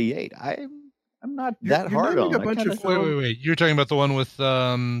 1988, I'm not that hard on. Wait. You're talking about the one with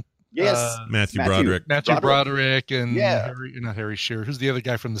yes, Matthew Broderick. Matthew Broderick and not Harry Shearer. Who's the other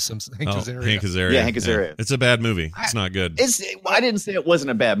guy from The Simpsons? Hank Azaria. Hank Azaria. Yeah, Hank Azaria. It's a bad movie. It's not good. I didn't say it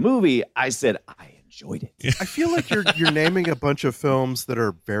wasn't a bad movie. I said I enjoyed it. I feel like you're naming a bunch of films that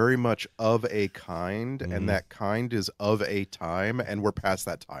are very much of a kind, and that kind is of a time, and we're past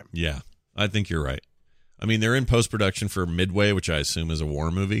that time. Yeah, I think you're right. I mean, they're in post-production for Midway, which I assume is a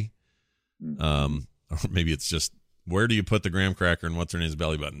war movie. Or maybe it's just, where do you put the graham cracker and what's her name's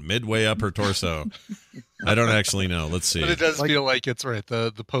belly button? Midway up her torso. I don't actually know. Let's see. But it does feel like it's right.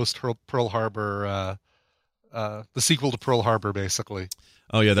 The post Pearl Harbor, the sequel to Pearl Harbor, basically.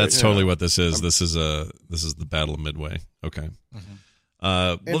 Oh yeah, that's totally what this is. This is the Battle of Midway. Okay.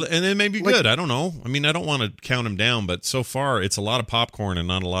 Mm-hmm. And it may be good. I don't know. I mean, I don't want to count him down, but so far it's a lot of popcorn and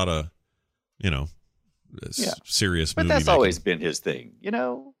not a lot of, serious. But movie that's making. always been his thing. Give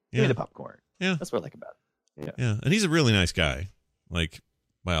me the popcorn. Yeah, that's what I like about it. Yeah, and he's a really nice guy. Like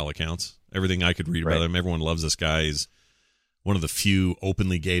by all accounts, everything I could read about him, everyone loves this guy. He's one of the few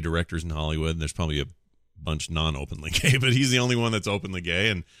openly gay directors in Hollywood. There's probably a bunch non-openly gay, but he's the only one that's openly gay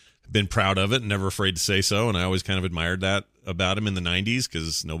and been proud of it and never afraid to say so. And I always kind of admired that about him in the 90s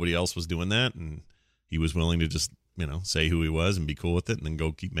because nobody else was doing that, and he was willing to just say who he was and be cool with it and then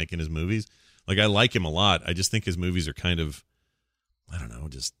go keep making his movies. Like, I like him a lot. I just think his movies are kind of, I don't know,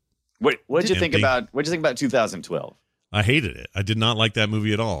 just what'd you think about 2012? I hated it. I did not like that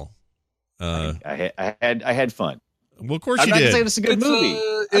movie at all. I had fun. Well, of course I'm you not did. saying it's a good movie.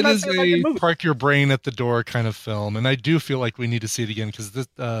 It is a park your brain at the door kind of film, and I do feel like we need to see it again because,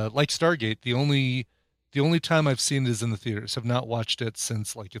 like Stargate, the only The only time I've seen it is in the theaters. I've not watched it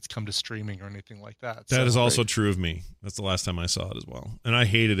since like it's come to streaming or anything like that. That is also true of me. That's the last time I saw it as well. And I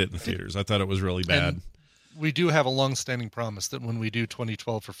hated it in the theaters. I thought it was really bad. And we do have a long-standing promise that when we do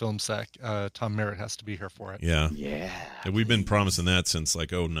 2012 for Film Sack, Tom Merritt has to be here for it. Yeah. Yeah. And we've been promising that since like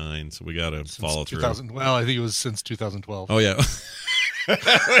 2009, so we got to follow through. Well, I think it was since 2012. Oh, yeah.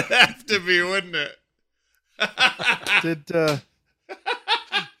 That would have to be, wouldn't it?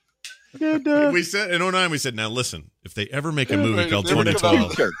 We said in 2009, we said, now listen, if they ever make a movie called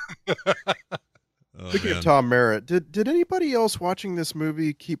 2012. Speaking of Tom Merritt, did anybody else watching this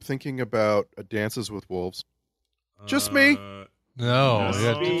movie keep thinking about Dances with Wolves? Just me? No.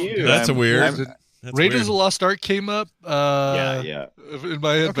 That's a weird. Raiders of the Lost Ark came up. Yeah. In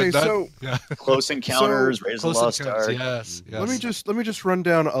my head, Okay, but so Close Encounters, Raiders of the Lost Ark. Yes. let me just run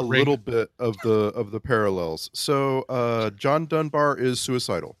down a little bit of the parallels. So John Dunbar is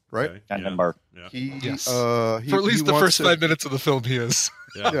suicidal, right? Okay. John Dunbar. Yeah. Yes. For For at least the first 5 minutes of the film, he is.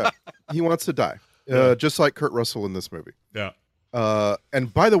 Yeah, he wants to die, just like Kurt Russell in this movie. Yeah.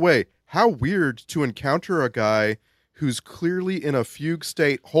 And by the way, how weird to encounter a guy who's clearly in a fugue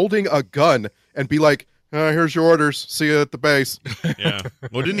state, holding a gun, and be like, "Here's your orders. See you at the base." Yeah.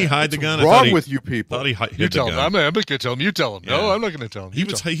 Well, didn't he hide the gun? What's wrong with you people? Thought he hid You the tell him. gun. I'm not going to tell him. You tell him. No, Yeah. I'm not going to tell him. He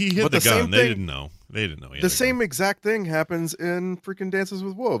hid But the the same gun. They thing- didn't know. He had The a same gun. exact thing happens in freaking Dances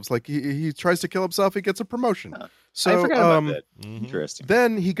with Wolves. Like he tries to kill himself, he gets a promotion. So I forgot about that. Interesting.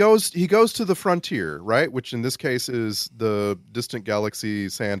 then he goes to the frontier, right? Which in this case is the distant galaxy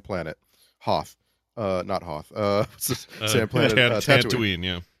sand planet, Hoth. Not Hoth. Sand planet Tatooine.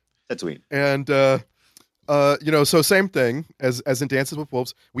 Yeah. Tatooine. And so same thing as in Dances with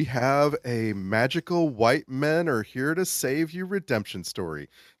Wolves, we have a magical white men are here to save you redemption story.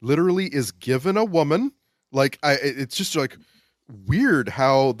 Literally is given a woman. Like it's just like weird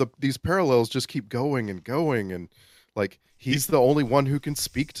how these parallels just keep going and going, and like he's the only one who can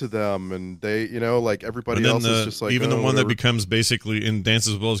speak to them, and they, like everybody else is just like even the one whatever. that becomes basically in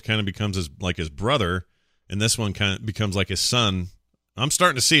Dances with Wolves kind of becomes his brother, and this one kind of becomes like his son. I'm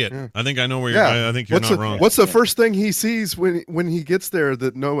starting to see it. Yeah. I think I know where you're. I think you're not wrong. What's the first thing he sees when he gets there?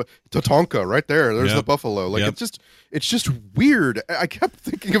 Tatanka right there. There's the buffalo. Like it's just weird. I kept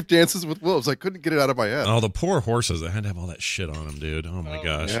thinking of Dances with Wolves. I couldn't get it out of my head. Oh, the poor horses! They had to have all that shit on them, dude. Oh my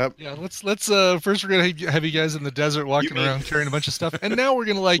gosh. Yep. Yeah, let's first we're gonna have you guys in the desert walking around carrying a bunch of stuff, and now we're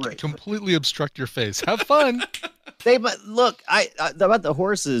gonna completely obstruct your face. Have fun. But look, about the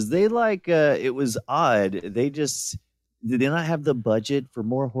horses. They it was odd. Did they not have the budget for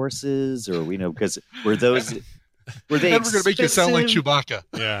more horses, or because were they? And we're gonna make you sound like Chewbacca.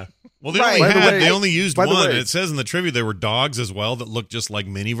 Yeah. Well, they only used one. And it says in the trivia there were dogs as well that looked just like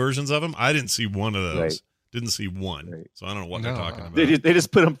mini versions of them. I didn't see one of those. Right. Didn't see one. Right. So I don't know what they're talking about. They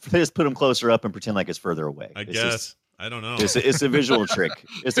just put them closer up and pretend like it's further away. I guess. I don't know. It's a visual trick.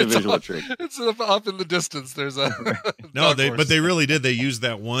 It's a visual trick. It's up in the distance. There's a no. But they really did. They used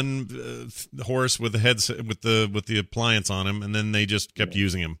that one horse with the headset with the appliance on him, and then they just kept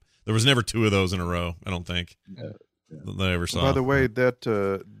using him. There was never two of those in a row. I don't think that I ever saw. By the way,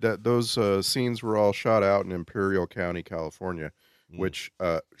 that those scenes were all shot out in Imperial County, California, which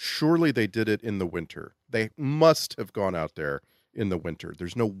surely they did it in the winter. They must have gone out there in the winter.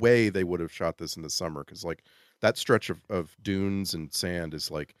 There's no way they would have shot this in the summer because that stretch of dunes and sand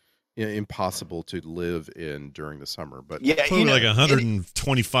is impossible to live in during the summer. But probably like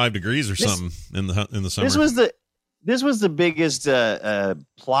 125 degrees or something in the summer. This was the biggest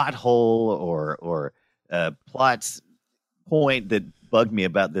plot hole or plot point that bugged me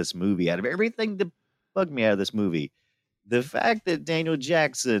about this movie. Out of everything that bugged me out of this movie, the fact that Daniel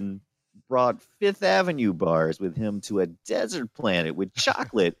Jackson brought Fifth Avenue bars with him to a desert planet with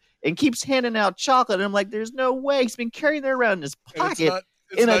chocolate. And keeps handing out chocolate. And I'm like, there's no way. He's been carrying that around in his pocket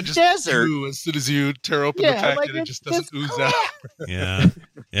in a desert. As soon as you tear open the packet, it just doesn't ooze out. Yeah.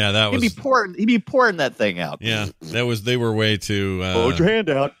 That was. He'd be pouring that thing out. Yeah, they were way too. Hold your hand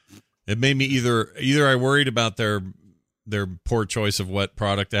out. It made me either I worried about their poor choice of what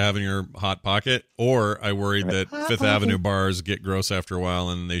product to have in your hot pocket, or I worried that Fifth Avenue bars get gross after a while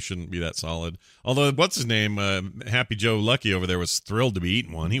and they shouldn't be that solid. Although, what's his name? Happy Joe Lucky over there was thrilled to be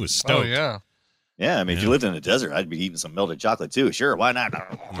eating one. He was stoked. Oh, yeah. Yeah, I mean, if you lived in the desert, I'd be eating some melted chocolate too. Sure, why not?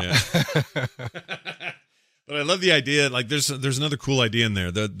 Yeah. But I love the idea. Like, there's another cool idea in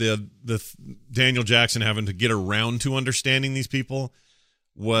there. The Daniel Jackson having to get around to understanding these people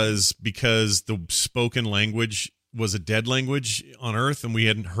was because the spoken language was a dead language on Earth, and we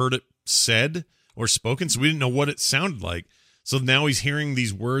hadn't heard it said or spoken, so we didn't know what it sounded like. So now he's hearing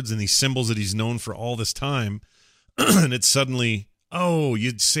these words and these symbols that he's known for all this time, and it's suddenly oh,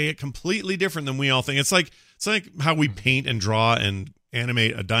 you'd say it completely different than we all think. It's like how we paint and draw and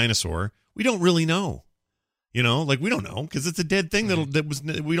animate a dinosaur. We don't really know. You know, like we don't know because it's a dead thing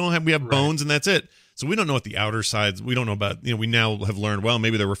we have bones and that's it. So we don't know what the outer sides, we don't know about, we now have learned, well,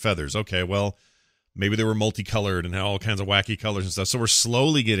 maybe there were feathers. Okay, well, maybe they were multicolored and had all kinds of wacky colors and stuff. So we're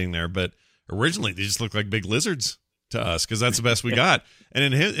slowly getting there, but originally they just looked like big lizards to us because that's the best we got. And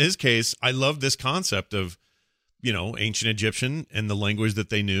in his case, I love this concept of, ancient Egyptian and the language that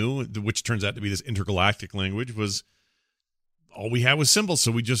they knew, which turns out to be this intergalactic language, was all we had was symbols.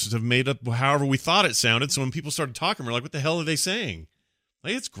 So we just have made up however we thought it sounded. So when people started talking, we're like, what the hell are they saying?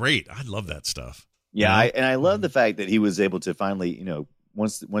 Like, it's great. I love that stuff. Yeah. I love the fact that he was able to finally,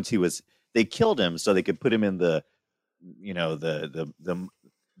 once they killed him so they could put him in the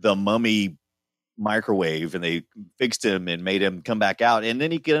mummy microwave, and they fixed him and made him come back out, and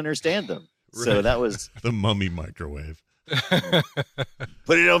then he could understand them. Right. So that was the mummy microwave.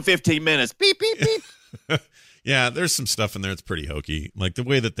 Put it on 15 minutes. Beep, beep, beep. Yeah, there's some stuff in there that's pretty hokey. Like the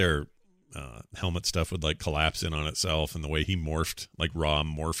way that their helmet stuff would like collapse in on itself, and the way he morphed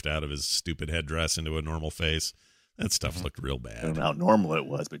out of his stupid headdress into a normal face. That stuff looked real bad. I don't know how normal it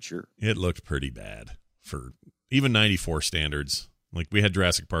was, but sure. It looked pretty bad for even 94 standards. Like we had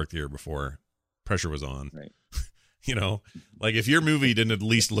Jurassic Park the year before. Pressure was on. Right. Like if your movie didn't at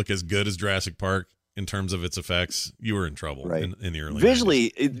least look as good as Jurassic Park in terms of its effects, you were in trouble. Right. in the early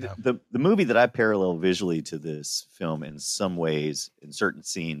visually, the movie that I parallel visually to this film in some ways, in certain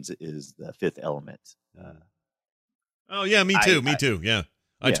scenes, is The Fifth Element. Oh yeah, me too. Yeah,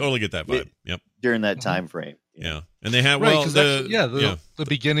 I totally get that vibe. Yep. During that time frame. Yeah, and they had the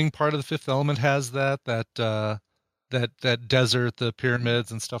beginning part of The Fifth Element has that desert, the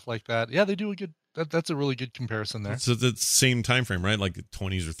pyramids and stuff like that. Yeah, they do a good. That's a really good comparison there. So the same time frame, right? Like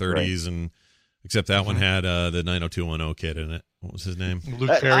 20s or 30s, and except that one had the 90210 kid in it. What was his name?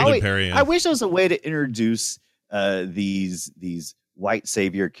 Luke Perry. I wish there was a way to introduce these white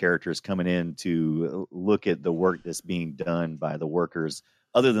savior characters coming in to look at the work that's being done by the workers,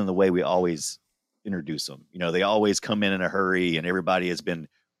 other than the way we always introduce them. They always come in a hurry, and everybody has been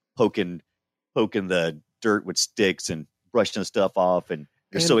poking the dirt with sticks and brushing stuff off, and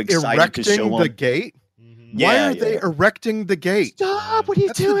they're so excited to show them the gate. Why are they erecting the gate? Stop! What are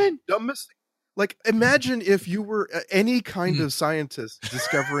you doing? Dumbest thing. Like, imagine if you were any kind of scientist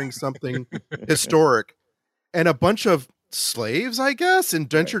discovering something historic, and a bunch of slaves, I guess,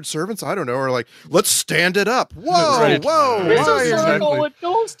 indentured servants, I don't know, are like, let's stand it up. Whoa, whoa!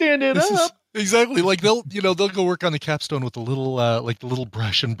 Don't stand it up. Exactly. Like they'll go work on the capstone with the little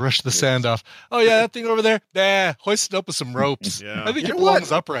brush and brush the sand off. Oh yeah, that thing over there. Nah, hoist it up with some ropes. Yeah. I think it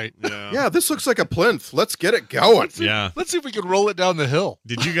belongs upright. Yeah, this looks like a plinth. Let's get it going. Let's see if we can roll it down the hill.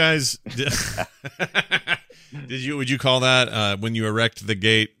 Did you guys? Would you call that when you erect the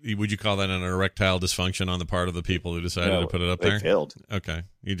gate? Would you call that an erectile dysfunction on the part of the people who decided to put it up there? They failed. Okay,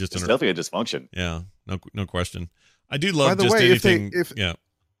 it's definitely a dysfunction. Yeah, no question. I do love. By the just way, anything.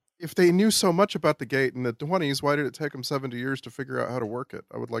 If they knew so much about the gate in the 20s, why did it take them 70 years to figure out how to work it?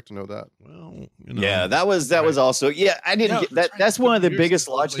 I would like to know that. Well, yeah, that was also. Yeah, I didn't get that. That's one of the biggest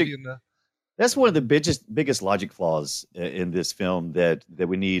logic. That's one of the biggest logic flaws in this film that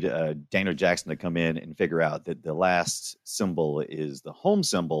we need Daniel Jackson to come in and figure out that the last symbol is the home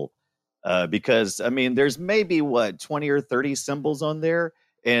symbol, because there's maybe 20 or 30 symbols on there,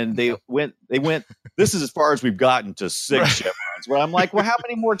 and they went. This is as far as we've gotten to 6 chevrons. Where I'm like, well, how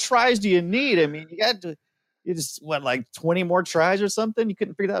many more tries do you need? You just 20 more tries or something? You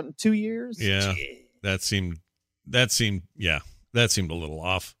couldn't figure it out in 2 years? Yeah, that seemed a little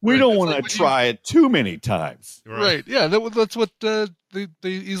off. We don't want to try it too many times. Right. Yeah, that's what they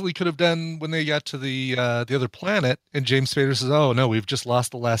easily could have done when they got to the other planet, and James Spader says, oh no, we've just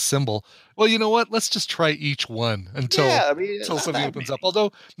lost the last symbol. Well, you know what? Let's just try each one until something opens up.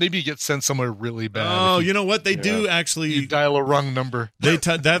 Although maybe you get sent somewhere really bad. Oh, you know what? They do actually. You dial a wrong number.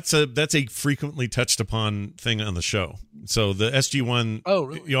 That's a frequently touched upon thing on the show. So the SG-1. Oh,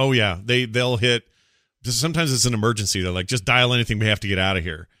 really? Oh, yeah. They'll hit. Sometimes it's an emergency. They're like, just dial anything. We have to get out of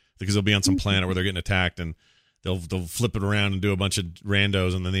here, because they'll be on some planet where they're getting attacked, and they'll flip it around and do a bunch of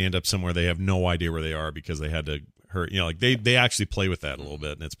randos, and then they end up somewhere they have no idea where they are because they had to hurt. They actually play with that a little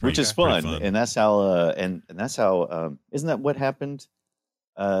bit, and it's which is fun. And that's how and that's how isn't that what happened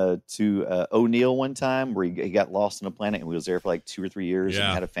to O'Neill one time, where he got lost on a planet and we was there for like 2 or 3 years and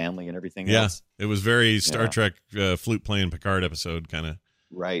had a family and everything else. It was very Star Trek flute playing Picard episode kind of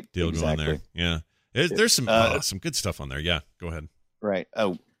deal going there. Yeah. There's some good stuff on there. Yeah, go ahead. Right.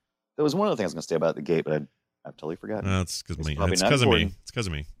 Oh, there was one other thing I was going to say about the gate, but I've totally forgotten. It's because of me. It's because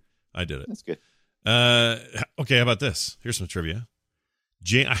of me. I did it. That's good. Okay, how about this? Here's some trivia.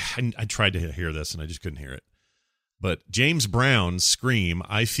 I tried to hear this and I just couldn't hear it. But James Brown's scream,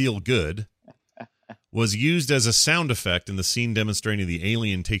 "I feel good," was used as a sound effect in the scene demonstrating the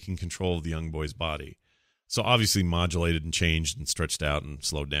alien taking control of the young boy's body. So obviously modulated and changed and stretched out and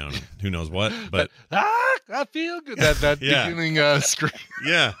slowed down and who knows what. But I feel good. That beginning scream.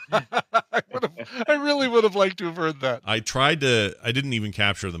 Yeah. I really would have liked to have heard that. I didn't even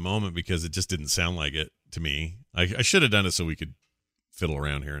capture the moment because it just didn't sound like it to me. I should have done it so we could fiddle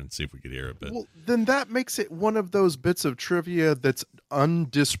around here and see if we could hear it. But well, then that makes it one of those bits of trivia that's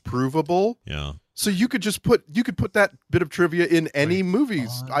undisprovable. Yeah. So you could put that bit of trivia in any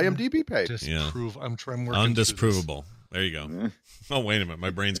movie's IMDb page. Disprove. I'm trying working undisprovable. There you go. Oh, wait a minute. My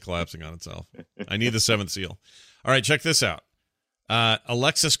brain's collapsing on itself. I need the seventh seal. All right, check this out.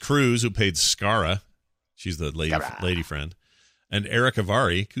 Alexis Cruz, who played Skara, she's the lady friend, and Eric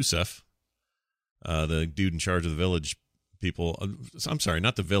Avari, Kusef, the dude in charge of the village people. I'm sorry,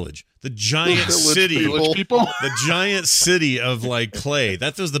 not the village. The giant city. Village people? The giant city of like clay.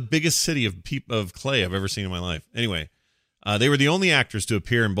 That was the biggest city of clay I've ever seen in my life. Anyway, they were the only actors to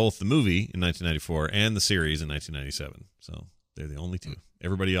appear in both the movie in 1994 and the series in 1997. So they're the only two.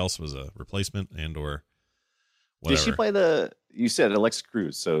 Everybody else was a replacement and or whatever. Did she play you said Alexis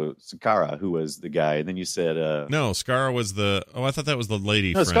Cruz, so Sakara, who was the guy, and then you said no, Skara was I thought that was the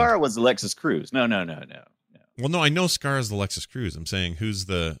lady. No, friend. Skara was Alexis Cruz. No. Well, no, I know Skara's the Alexis Cruz. I'm saying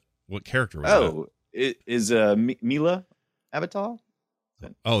what character was that? It is Mila Avatar?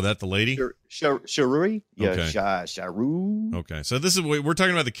 Oh, that the lady? Sharuri? Yeah, Okay. Sharu. Okay, so we're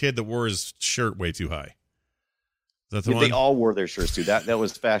talking about the kid that wore his shirt way too high. Is that the one? They all wore their shirts too. That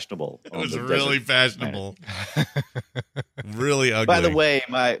was fashionable. It was really fashionable. Really ugly. By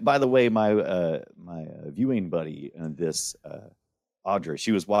the way, my viewing buddy on this, Audra,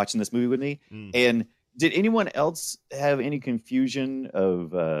 she was watching this movie with me, and did anyone else have any confusion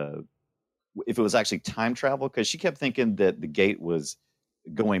of if it was actually time travel? Because she kept thinking that the gate was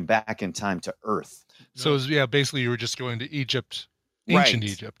going back in time to Earth. So basically you were just going to Egypt, ancient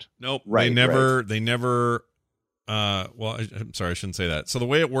Egypt. Nope. Right. They never. Well, I'm sorry, I shouldn't say that. So the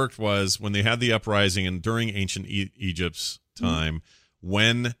way it worked was when they had the uprising and during ancient Egypt's time,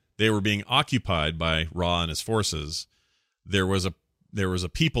 when they were being occupied by Ra and his forces, there was a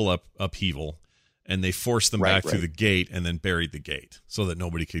people upheaval. And they forced them back through the gate and then buried the gate so that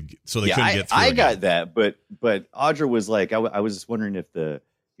nobody could. So they couldn't get through. I got that, but Audra was like, I was just wondering if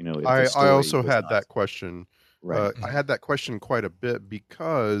I also had that question. Right. I had that question quite a bit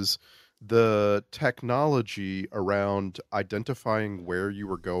because the technology around identifying where you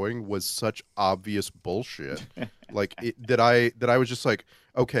were going was such obvious bullshit. that I was just like,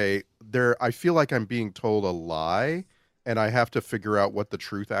 okay, I feel like I'm being told a lie. And I have to figure out what the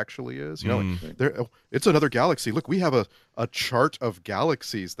truth actually is. It's another galaxy. Look, we have a chart of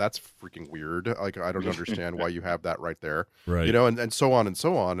galaxies. That's freaking weird. Like, I don't understand why you have that right there. Right. And so on and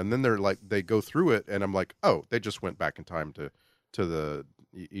so on. And then they go through it, and I'm like, oh, they just went back in time to the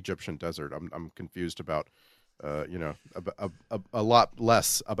Egyptian desert. I'm confused about, a lot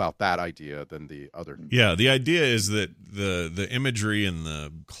less about that idea than the other. Yeah, the idea is that the imagery and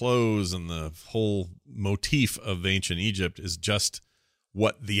the clothes and the whole motif of ancient Egypt is just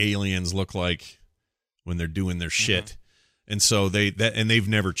what the aliens look like when they're doing their shit. And so they've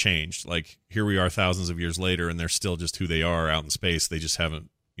never changed. Like, here we are thousands of years later, and they're still just who they are out in space. They just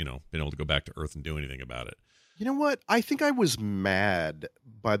haven't, been able to go back to Earth and do anything about it. You know what? I think I was mad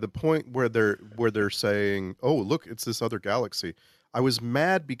by the point where they're saying, "Oh, look, it's this other galaxy." I was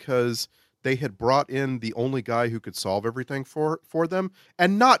mad because they had brought in the only guy who could solve everything for them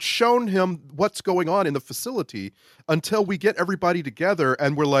and not shown him what's going on in the facility until we get everybody together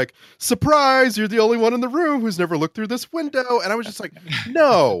and we're like, "Surprise, you're the only one in the room who's never looked through this window." And I was just like,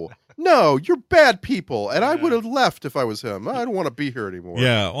 No, you're bad people, and I would have left if I was him. I don't want to be here anymore.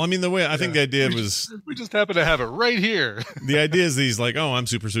 Yeah, well, I mean, I think the idea was... We just happen to have it right here. The idea is he's like, oh, I'm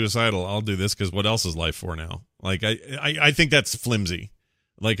super suicidal. I'll do this because what else is life for now? Like, I think that's flimsy.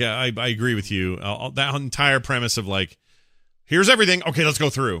 Like, I agree with you. That entire premise of, like, here's everything. Okay, let's go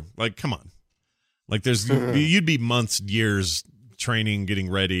through. Like, come on. Like, you'd be months, years training,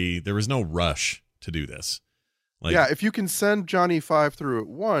 getting ready. There was no rush to do this. Like, yeah, if you can send Johnny 5 through it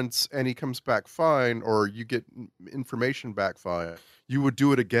once and he comes back fine, or you get information back fine, you would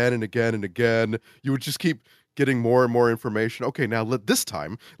do it again and again and again. You would just keep getting more and more information. Okay, now this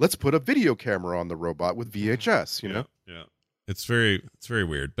time let's put a video camera on the robot with VHS. You know? Yeah. It's very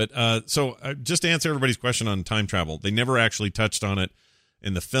weird. But so just to answer everybody's question on time travel, they never actually touched on it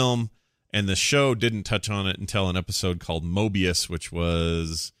in the film, and the show didn't touch on it until an episode called Mobius, which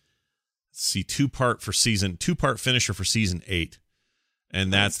was... two-part finisher for season 8,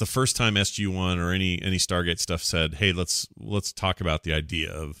 And that's the first time SG-1 or any Stargate stuff said, "Hey, let's talk about the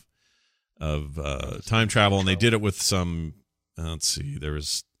idea of time travel." And they did it with some. Let's see, there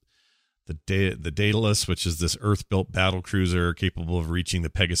was the Daedalus, which is this Earth-built battle cruiser capable of reaching the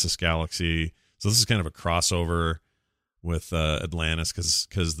Pegasus galaxy. So this is kind of a crossover with Atlantis,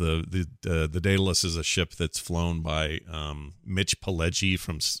 because the Daedalus is a ship that's flown by Mitch Pileggi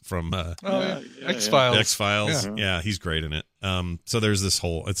from X-Files. X-Files. Yeah, he's great in it. So there's this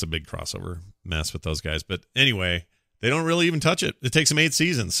whole, it's a big crossover mess with those guys. But anyway, they don't really even touch it. It takes them 8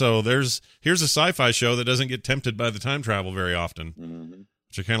 seasons. So here's a sci-fi show that doesn't get tempted by the time travel very often,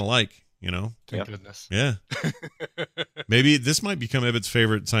 which I kind of like, Thank goodness. Yeah. Maybe this might become Ibbott's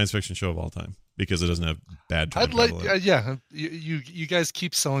favorite science fiction show of all time because it doesn't have bad time travel. You guys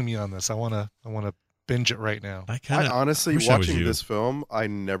keep selling me on this. I want to binge it right now. I honestly, watching this film, I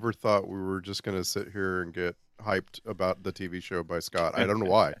never thought we were just going to sit here and get hyped about the TV show by Scott. I don't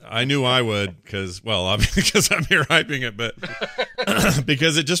know why. I knew I would because I'm here hyping it, but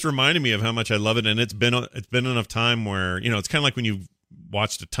because it just reminded me of how much I love it, and it's been enough time where it's kind of like when you've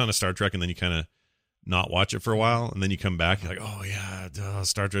watched a ton of Star Trek and then you kind of not watch it for a while, and then you come back, you're like, oh yeah,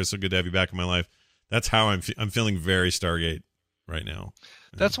 Star Trek is so good to have you back in my life. That's how I'm feeling very Stargate right now.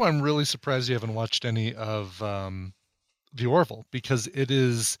 That's why I'm really surprised you haven't watched any of the Orville, because it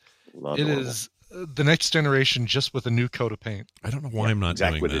is the next generation just with a new coat of paint. I don't know why I'm not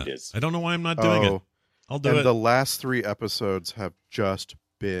doing that. It is. I don't know why I'm not doing it. I'll do it. The last 3 episodes have just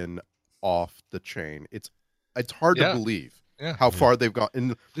been off the chain. It's hard to believe. How far they've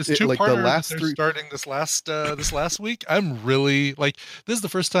gotten. This two-parter the last they're starting this last week. I'm really this is the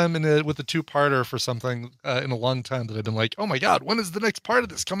first time with a two-parter for something in a long time that I've been like, oh my god, when is the next part of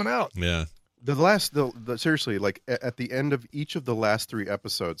this coming out? Yeah. Seriously, at the end of each of the last 3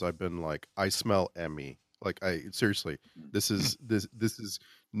 episodes, I've been like, I smell Emmy. This is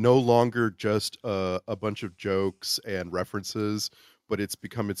no longer just a bunch of jokes and references, but it's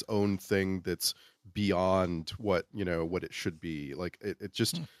become its own thing that's beyond what it should be. It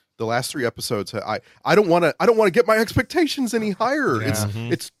just the last 3 episodes, I don't want to get my expectations any higher.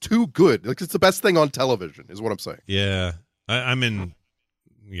 It's too good. It's the best thing on television is what I'm saying. Yeah. I'm in.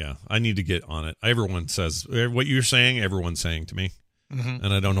 Yeah, I need to get on it. Everyone says what you're saying. Everyone's saying to me,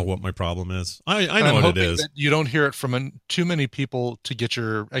 and I don't know what my problem is. I know what it is. That you don't hear it from too many people to get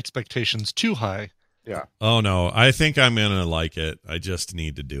your expectations too high. Yeah. Oh no, I think I'm gonna like it. I just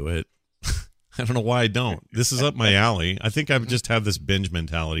need to do it. I don't know why I don't. This is up my alley. I think I just have this binge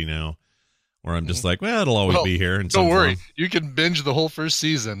mentality now, where I'm just like, well, it'll always be here. And don't worry, you can binge the whole first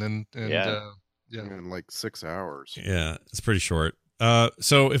season and in like 6 hours. Yeah, it's pretty short.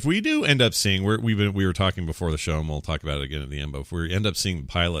 So if we do end up seeing, we were talking before the show, and we'll talk about it again at the end. But if we end up seeing the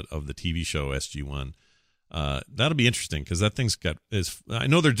pilot of the TV show SG-1, that'll be interesting because that thing's I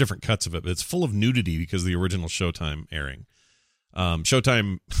know there are different cuts of it, but it's full of nudity because of the original Showtime airing.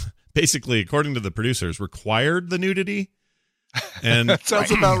 Showtime, basically, according to the producers, required the nudity. And that sounds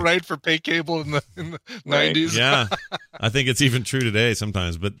about right for pay cable in the 90s. Yeah, I think it's even true today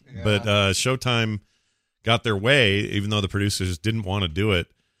sometimes. But Showtime got their way, even though the producers didn't want to do it.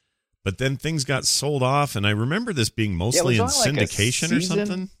 But then things got sold off, and I remember this being mostly in syndication or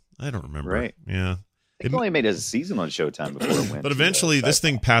something. I don't remember. Right. Yeah. It only made a season on Showtime before it went. But eventually, this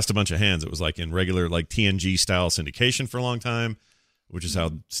thing passed a bunch of hands. It was in regular TNG style syndication for a long time, which is how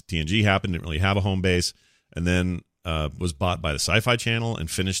TNG happened. Didn't really have a home base, and then was bought by the Sci-Fi Channel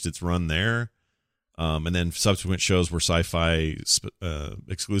and finished its run there. And then subsequent shows were Sci-Fi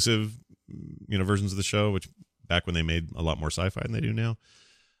exclusive, versions of the show, which back when they made a lot more sci-fi than they do now.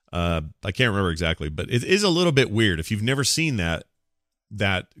 I can't remember exactly, but it is a little bit weird. If you've never seen that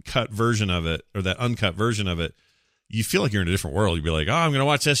cut version of it or that uncut version of it, you feel like you're in a different world. You'd be like, oh, I'm going to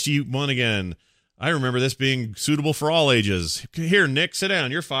watch SG-1 again. I remember this being suitable for all ages. Here, Nick, sit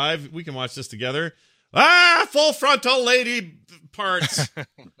down. You're 5. We can watch this together. Full frontal lady parts.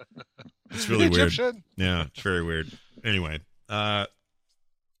 It's really weird. Yeah, it's very weird. Anyway, what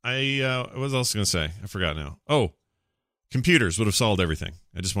was I else going to say? I forgot now. Oh, computers would have solved everything.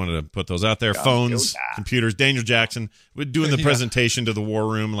 I just wanted to put those out there. Phones, computers. Daniel Jackson doing the presentation to the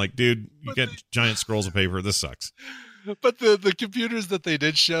war room. Like, dude, you get giant scrolls of paper. This sucks. But the computers that they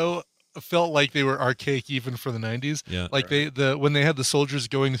did show felt like they were archaic even for the 90s. Yeah. Like when they had the soldiers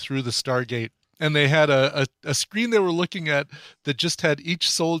going through the Stargate, and they had a screen they were looking at that just had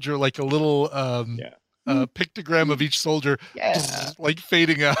each soldier like a little pictogram of each soldier just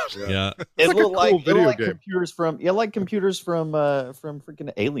fading out. Yeah. It like looked a cool video like game. computers from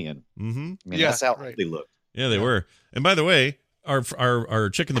freaking Alien. Mm-hmm. I mean, that's how they looked. Yeah, they were. And by the way, our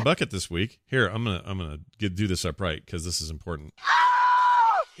chick in the bucket this week. Here, I'm gonna do this upright because this is important.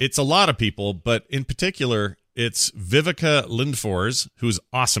 It's a lot of people, but in particular, it's Vivica Lindfors, who's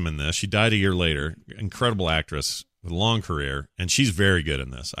awesome in this. She died a year later. Incredible actress with a long career, and she's very good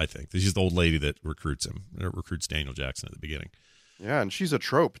in this, I think. She's the old lady that recruits Daniel Jackson at the beginning. Yeah, and she's a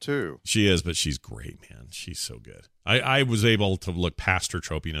trope, too. She is, but she's great, man. She's so good. I was able to look past her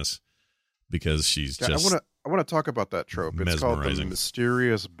tropiness because she's just I want to talk about that trope. It's called the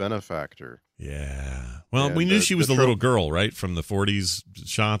mysterious benefactor. Yeah. Well, we knew she was the little girl, right, from the 40s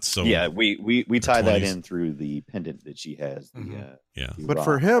shots. So yeah, we tie that in through the pendant that she has. The but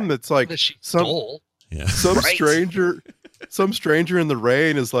for him, it's like some stranger in the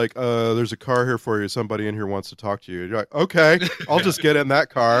rain is like, there's a car here for you. Somebody in here wants to talk to you. You're like, okay, I'll just get in that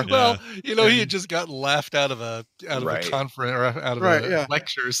car. Well, he had just gotten laughed out of a conference or out of a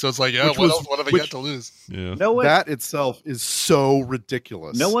lecture, so it's like, what have I got to lose? Yeah. That itself is so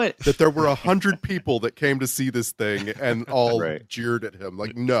ridiculous. That there were 100 people that came to see this thing and all jeered at him.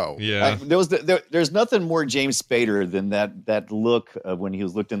 Like, no. Yeah. There's nothing more James Spader than that look of when he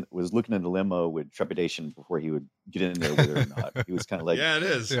was looking in the limo with trepidation before he would get in there with her or not. He was kind of like, yeah, it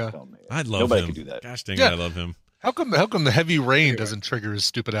is. Yeah. I'd love Nobody him. could do that. Gosh dang it, I love him. How come the heavy rain doesn't trigger his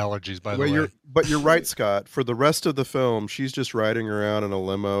stupid allergies, by the way? But you're right, Scott. For the rest of the film, she's just riding around in a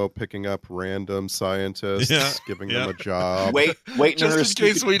limo, picking up random scientists, giving them a job. Wait, just in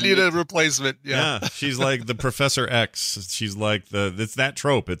case we need a replacement. Yeah. She's like the Professor X. She's like it's that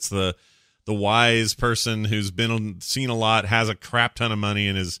trope. It's the wise person who's seen a lot, has a crap ton of money,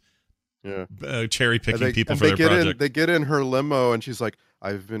 and is cherry picking people for their project. They get in her limo, and she's like,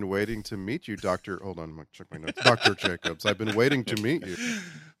 I've been waiting to meet you, Dr. Hold on, check my notes. Dr. Jacobs, I've been waiting to meet you.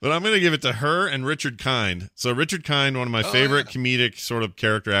 But I'm going to give it to her and Richard Kind. So Richard Kind, one of my favorite comedic sort of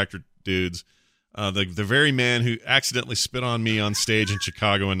character actor dudes, the very man who accidentally spit on me on stage in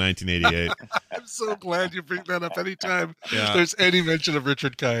Chicago in 1988. I'm so glad you bring that up anytime there's any mention of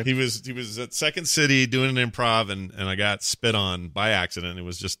Richard Kind. He was at Second City doing an improv, and I got spit on by accident. It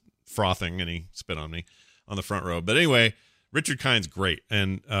was just frothing, and he spit on me on the front row. But anyway, Richard Kind's great,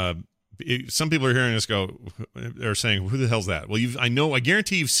 and some people are hearing this they're saying, "Who the hell's that?" Well, I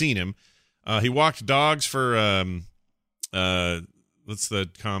guarantee you've seen him. He walked dogs for what's the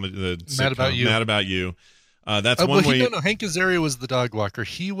comedy? Mad About You. Mad About You. That's one way. No, Hank Azaria was the dog walker.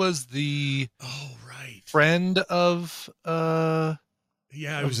 He was the friend of.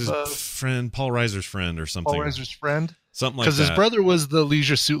 It was his friend, Paul Reiser's friend, or something. Paul Reiser's friend, something like that. Because his brother was the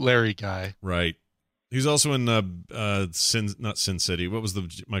Leisure Suit Larry guy, right? He's also in not Sin City. What was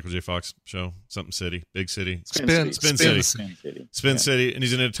the Michael J. Fox show? Something City, Big City, Spin City, and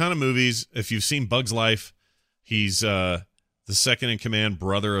he's in a ton of movies. If you've seen Bug's Life, he's the second in command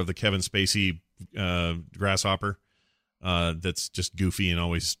brother of the Kevin Spacey grasshopper. That's just goofy and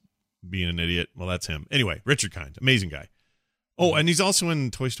always being an idiot. Well, that's him. Anyway, Richard Kind, amazing guy. Oh, and he's also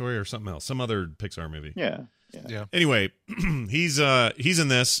in Toy Story or something else, some other Pixar movie. Yeah. Anyway, he's in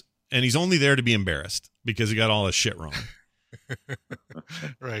this. And he's only there to be embarrassed because he got all his shit wrong.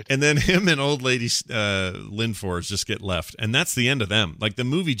 Right. And then him and old lady Lindfors just get left. And that's the end of them. Like the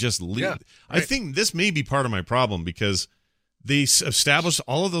movie just leaves. Yeah, right. I think this may be part of my problem because they established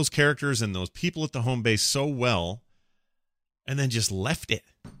all of those characters and those people at the home base so well and then just left it.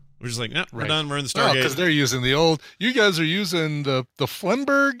 We're just like, no, we're done. We're in the Stargate. Because they're using you guys are using the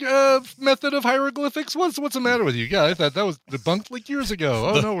Flemberg method of hieroglyphics. What's the matter with you? Yeah, I thought that was debunked like years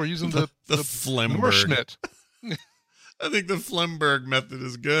ago. Oh, no, we're using the Flemberg. I think the Flemberg method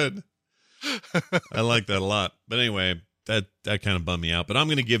is good. I like that a lot. But anyway, that kind of bummed me out. But I'm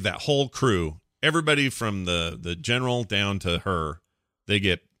going to give that whole crew, everybody from the general down to her, they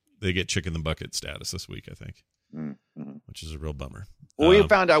get chick in the bucket status this week, I think. Mm-hmm. Which is a real bummer. Well, we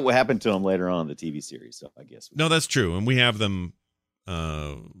found out what happened to him later on in the TV series, so I guess. No, that's true. And we have them.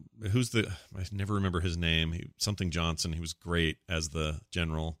 I never remember his name. Something Johnson. He was great as the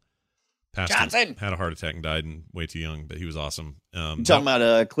general. Johnson had a heart attack and died and way too young, but he was awesome. You talking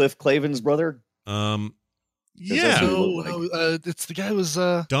about Cliff Clavin's brother? Yeah. No, it's the guy who was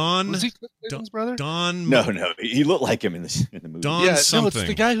Don. Was he Cliff Clavin's brother? Don. No, he looked like him in the movie. Don something. No, it's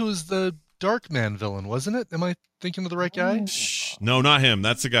the guy who was the Darkman villain, wasn't it? Am I thinking of the right guy? No, not him.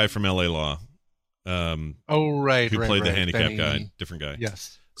 That's the guy from L.A. Law. Who played the handicapped guy? Different guy.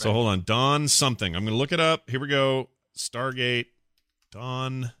 Yes. So hold on, Don something. I'm going to look it up. Here we go. Stargate.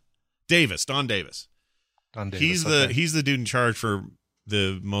 Don Davis. He's the dude in charge for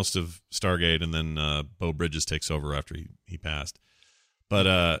the most of Stargate, and then Beau Bridges takes over after he passed. But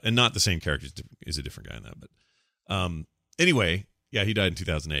and not the same character, is a different guy in that. But anyway. Yeah, he died in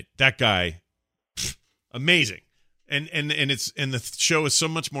 2008. That guy, amazing, and the show is so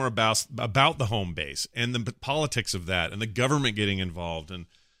much more about the home base and the politics of that, and the government getting involved, and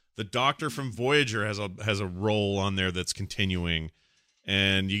The Doctor from Voyager has a role on there that's continuing.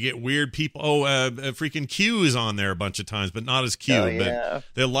 And you get weird people. Freaking Q is on there a bunch of times, but not as Q. Oh, But yeah.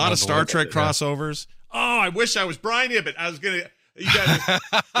 there are a lot of Star Trek crossovers. Oh, I wish I was Brian Ibbett. I was gonna. You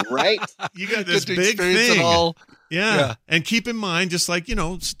got Right? You got this Get to big experience it thing. all. Yeah. And keep in mind, just like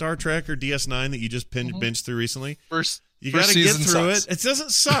Star Trek or DS9 that you just binged through recently. You got to get through sucks. it. It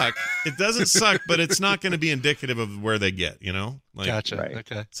doesn't suck. It doesn't suck, but it's not going to be indicative of where they get. Gotcha. Right.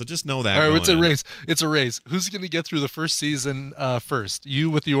 Okay. So just know that. All right, going it's a in. race. It's a race. Who's going to get through the first season first? You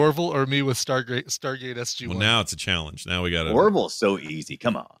with the Orville or me with Stargate SG-1? Well, now it's a challenge. Now we got to. Orville's so easy.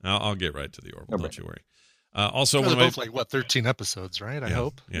 Come on. I'll get right to the Orville. Okay. Don't you worry. Also, They're one of my both like, 13 episodes, right? I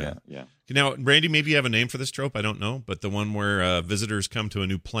hope. Yeah. Yeah. Now, Randy, maybe you have a name for this trope. I don't know, but the one where visitors come to a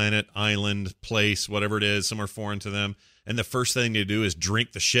new planet, island, place, whatever it is, somewhere foreign to them, and the first thing they do is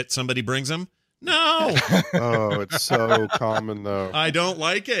drink the shit somebody brings them. No, Oh, it's so common though. I don't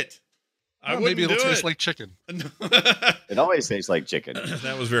like it. I Well, wouldn't maybe it'll do taste it. like chicken. It always tastes like chicken.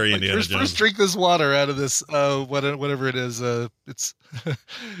 That was very Indiana Jones. First drink this water out of this whatever it is. It's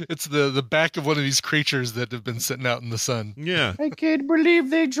it's the back of one of these creatures that have been sitting out in the sun. Yeah, I can't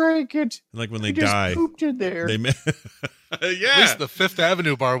believe they drank it. like when they just die. pooped in there. They At yeah. least the Fifth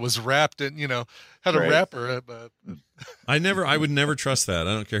Avenue bar was wrapped in, had a Right. wrapper. But I would never trust that.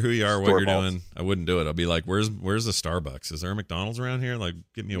 I don't care who you are, what you're Store-bought. doing. I wouldn't do it. I'll be like, where's the Starbucks? Is there a McDonald's around here? Like,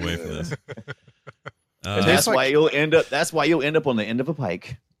 get me away from this. And that's why you'll end up. That's why you'll end up on the end of a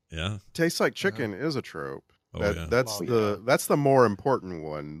pike. Yeah. Tastes like chicken is a trope. Oh, yeah. That's the more important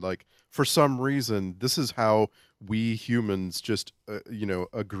one. Like for some reason, this is how we humans just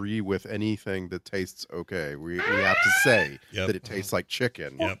agree with anything that tastes okay. We have to say Yep. that it tastes like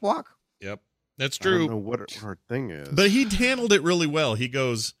chicken. Yep. Walk. Yep. That's I don't true. know what our thing is. But he handled it really well. He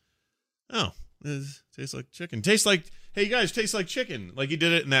goes, "Oh, this tastes like chicken. Tastes like, hey, you guys, tastes like chicken." Like he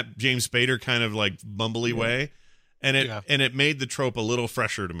did it in that James Spader kind of like bumbly way. And it made the trope a little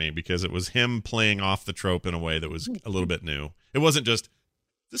fresher to me because it was him playing off the trope in a way that was a little bit new. It wasn't just,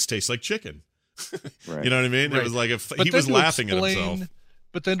 this tastes like chicken. Right. You know what I mean? Right. It was like But he then was to laughing at explain- himself.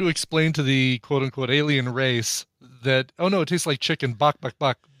 But then to explain to the quote unquote alien race that, oh no, it tastes like chicken, bak, bak,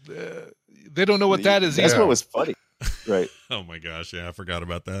 bak. They don't know what that is That's either. what was funny. Right. Oh my gosh, yeah, I forgot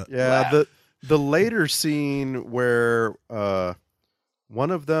about that. Yeah, the later scene where one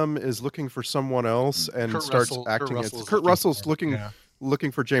of them is looking for someone else and Kurt starts Russell- acting. Kurt as Russell's Kurt looking Russell's for- looking yeah.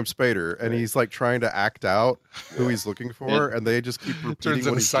 looking for James Spader, and he's like trying to act out who he's looking for, and they just keep repeating Turns what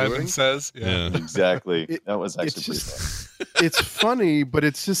into he's Simon doing. Says. Yeah. Exactly. That was It's actually pretty just- funny. It's funny, but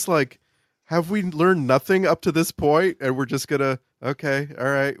it's just like, have we learned nothing up to this point, and we're just gonna okay, all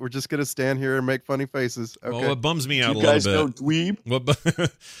right, we're just gonna stand here and make funny faces. Okay. Well, what bums me out You a little guys know bit.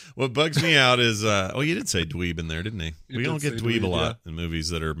 dweeb? What bugs me out is you did say dweeb in there, didn't he? You We did don't get say dweeb a dweeb, lot in movies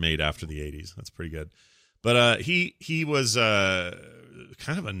that are made after the 80s. That's pretty good. But he was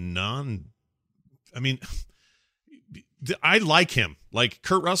kind of a I like him. Like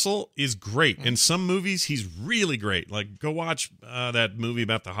Kurt Russell is great. In some movies, he's really great. Like go watch that movie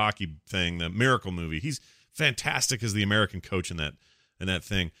about the hockey thing, the Miracle movie. He's fantastic as the American coach in that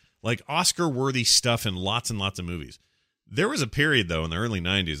thing. Like Oscar-worthy stuff in lots and lots of movies. There was a period though in the early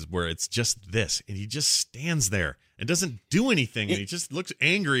 90s where it's just this, and he just stands there and doesn't do anything, and he just looks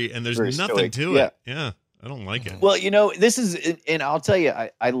angry, and there's Very nothing stoic. to Yeah. it. Yeah, I don't like it. Well, this is, and I'll tell you,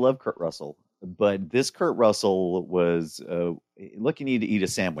 I love Kurt Russell, but this Kurt Russell was look, you need to eat a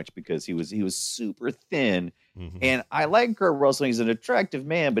sandwich because he was super thin, Mhm. and I like Kurt Russell. He's an attractive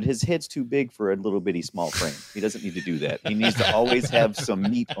man, but his head's too big for a little bitty small frame. He doesn't need to do that. He needs to always have some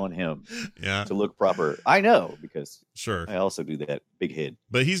meat on him Yeah, to look proper. I know because sure. I also do that. Big head.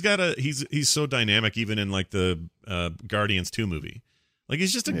 But he's so dynamic even in like the Guardians 2 movie. Like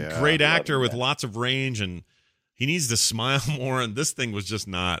he's just a Yeah, great I love actor him, with yeah. lots of range, and he needs to smile more, and this thing was just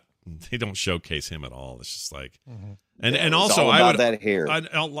not, they don't showcase him at all. It's just like and It's also all I about would that hair.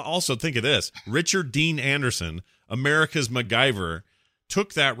 I'll also think of this. Richard Dean Anderson, America's MacGyver,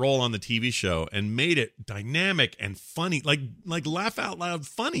 took that role on the TV show and made it dynamic and funny, like laugh out loud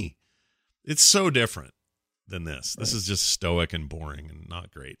funny. It's so different than this. This is just stoic and boring and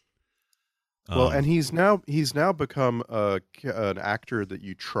not great. Well, and he's now become an actor that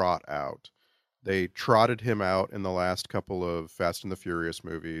you trot out. They trotted him out in the last couple of Fast and the Furious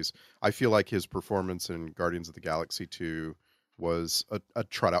movies. I feel like his performance in Guardians of the Galaxy 2 was a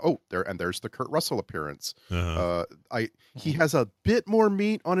trot out. Oh, there's the Kurt Russell appearance. He has a bit more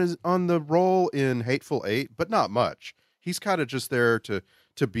meat on the role in Hateful Eight, but not much. He's kind of just there to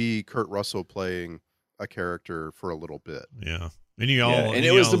be Kurt Russell playing a character for a little bit. Yeah. And you all, and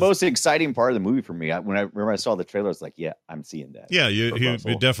it was the most exciting part of the movie for me. When I saw the trailer, I was like, "Yeah, I'm seeing that." Yeah, you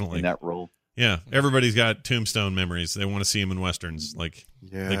definitely in that role. Yeah, everybody's got Tombstone memories. They want to see him in westerns. Like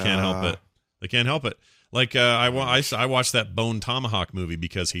they can't help it. They can't help it. Like I watched that Bone Tomahawk movie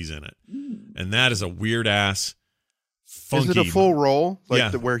because he's in it, and that is a weird ass. Funky. Is it a full role?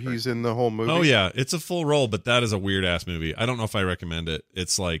 Yeah. Where he's in the whole movie? Oh yeah, it's a full role, but that is a weird ass movie. I don't know if I recommend it.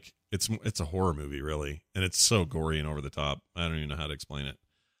 It's like it's a horror movie really, and it's so gory and over the top. I don't even know how to explain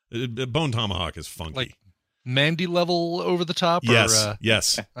it. Bone Tomahawk is funky. Like Mandy level over the top? Yes, or,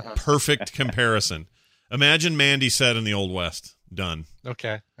 yes. Perfect comparison. Imagine Mandy set in the Old West. Done.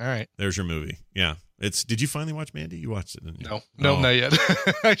 Okay, all right. There's your movie. Yeah. Did you finally watch Mandy? You watched it, didn't you? No, not yet.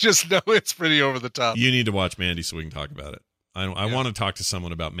 I just know it's pretty over the top. You need to watch Mandy so we can talk about it. I want to talk to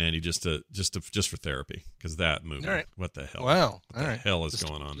someone about Mandy just for therapy, because that movie. All right. What the hell? Wow. What the hell is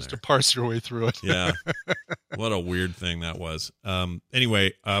going on just there? to parse your way through it. Yeah. What a weird thing that was.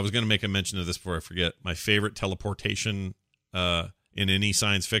 Anyway, I was going to make a mention of this before I forget. My favorite teleportation in any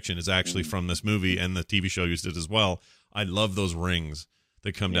science fiction is actually from this movie, and the TV show used it as well. I love those rings.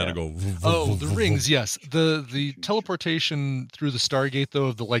 They come down and go. Oh, the rings, yes. The teleportation through the Stargate, though,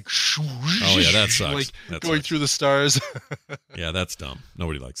 of the like. Oh yeah, that sucks. Like that going sucks. through the stars. Yeah, that's dumb.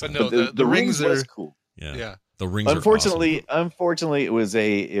 Nobody likes that. But no, the rings was are cool. Yeah. The rings. Unfortunately, are awesome. it was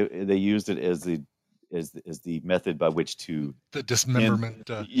they used it as the method by which to the dismemberment.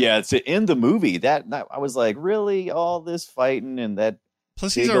 To end the movie. That I was like, really, all this fighting and that.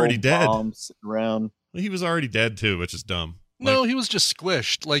 Plus, he's already dead. Around. Well, he was already dead too, which is dumb. No, he was just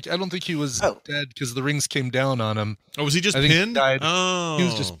squished. Like, I don't think he was dead because the rings came down on him. Oh, was he just pinned? He died. Oh, he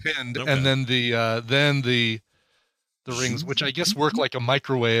was just pinned, okay. and then the rings, which I guess work like a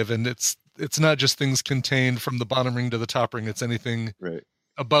microwave, and it's not just things contained from the bottom ring to the top ring. It's anything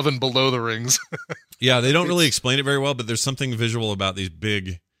above and below the rings. Yeah, they don't really explain it very well, but there's something visual about these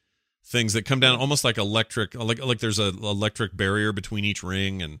big things that come down almost like electric, like there's an electric barrier between each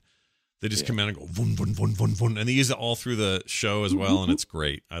ring, and they just come out and go vun, vun, vun, vun, vun, and they use it all through the show as well, and it's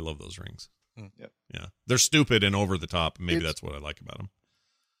great. I love those rings. Yep. Yeah, they're stupid and over the top. Maybe that's what I like about them.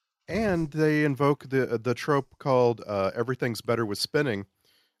 And they invoke the trope called "everything's better with spinning."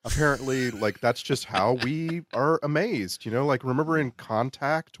 Apparently, like that's just how we are amazed. You know, like remember in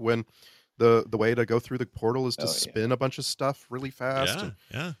Contact when the way to go through the portal is to spin a bunch of stuff really fast.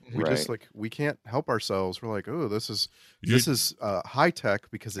 Yeah. We just we can't help ourselves. We're like, oh, this is high tech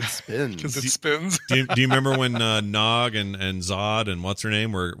because it spins. Because it spins. Do you remember when Nog and Zod and what's her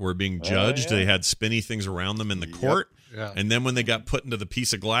name were being judged? They had spinny things around them in the court. Yeah. And then when they got put into the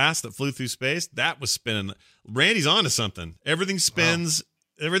piece of glass that flew through space, that was spinning. Randy's onto something. Everything spins.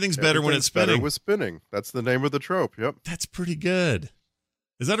 Wow. Everything's better when it's spinning. Better with spinning. That's the name of the trope. Yep. That's pretty good.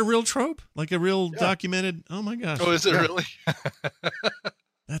 Is that a real trope? Like a real documented? Oh my gosh. Oh, is it really?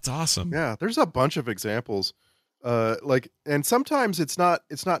 That's awesome. Yeah, there's a bunch of examples. And sometimes it's not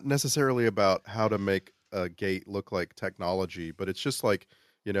necessarily about how to make a gate look like technology, but it's just like,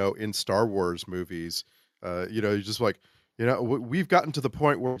 in Star Wars movies, you're just like, we've gotten to the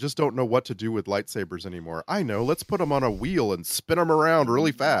point where we just don't know what to do with lightsabers anymore. I know, let's put them on a wheel and spin them around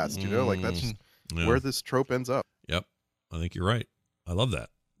really fast. Like that's just where this trope ends up. Yep. I think you're right. I love that.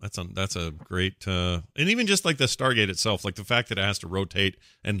 That's a great, and even just like the Stargate itself, like the fact that it has to rotate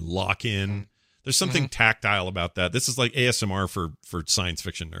and lock in. There's something tactile about that. This is like ASMR for science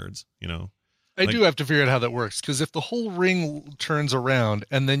fiction nerds, I do have to figure out how that works, because if the whole ring turns around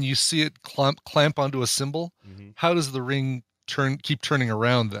and then you see it clamp onto a symbol, how does the ring keep turning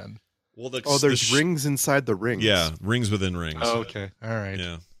around then? Well, there's rings inside the rings. Yeah, rings within rings. Oh, okay, all right.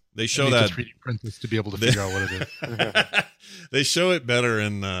 Yeah, they show that 3D print this to be able to figure out what it is. They show it better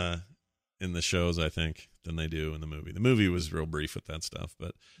in the shows, I think, than they do in the movie. The movie was real brief with that stuff,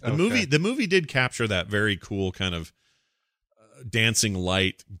 but the movie did capture that very cool kind of dancing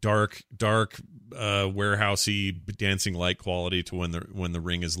light, dark warehousey dancing light quality to when the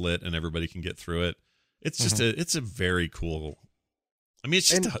ring is lit and everybody can get through it. It's just it's a very cool. I mean,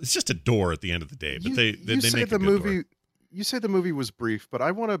 it's just a door at the end of the day, but they make the movie. Door. You say the movie was brief, but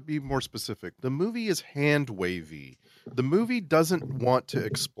I want to be more specific. The movie is hand wavy. The movie doesn't want to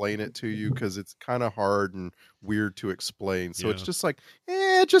explain it to you because it's kind of hard and weird to explain. So it's just like,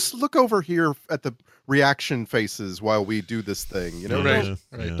 just look over here at the reaction faces while we do this thing. Right.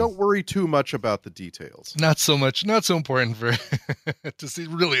 Don't worry too much about the details. Not so important for to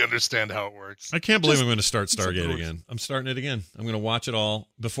really understand how it works. I can't believe I'm going to start Stargate again. I'm starting it again. I'm going to watch it all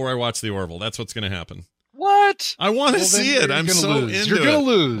before I watch The Orville. That's what's going to happen. What? I want to see it. I'm so into it. You're going to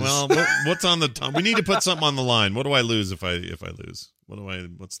lose. Well, what's on the we need to put something on the line. What do I lose if I lose?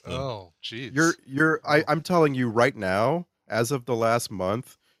 What's the Oh, geez. I'm telling you right now, as of the last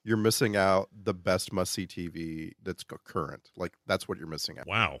month, you're missing out the best must-see TV that's current. Like, that's what you're missing out.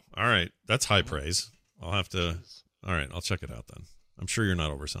 Wow. All right. That's high praise. All right. I'll check it out then. I'm sure you're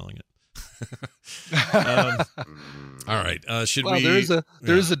not overselling it. All right.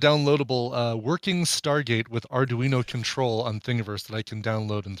 There's a downloadable working Stargate with Arduino control on Thingiverse that I can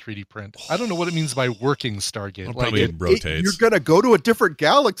download in 3D print. I don't know what it means by working Stargate. Well, probably it rotates. You're going to go to a different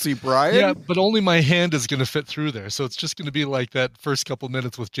galaxy, Brian. Yeah, but only my hand is going to fit through there. So it's just going to be like that first couple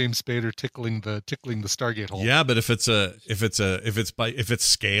minutes with James Spader tickling the Stargate hole. Yeah, but if it's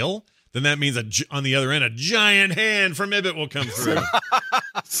scale, then that means on the other end, a giant hand from Ibit will come through.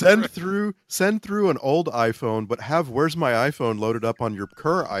 Send through an old iPhone, but have "Where's my iPhone" loaded up on your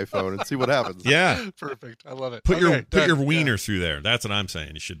current iPhone and see what happens. Yeah, perfect. I love it. Put your wiener through there. That's what I'm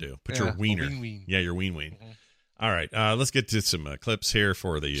saying. You should do. Put your wiener. Ween. Yeah, your ween. Mm-hmm. All right, let's get to some clips here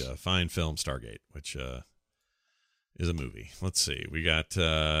for the fine film Stargate, which is a movie. Let's see. We got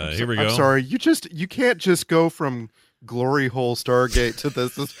here we go. I'm sorry, you can't just go from glory hole Stargate to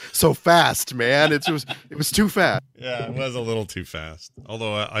this so fast, man. It was too fast. Yeah, it was a little too fast.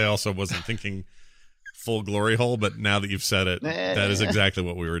 Although I also wasn't thinking full glory hole, but now that you've said it, that is exactly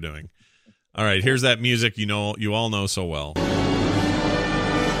what we were doing. All right, here's that music you all know so well.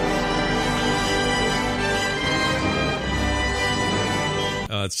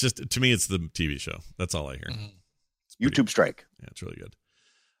 It's just, to me, it's the TV show. That's all I hear. Mm-hmm. YouTube strike. Yeah, it's really good.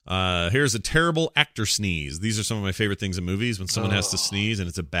 Here's a terrible actor sneeze. These are some of my favorite things in movies, when someone has to sneeze and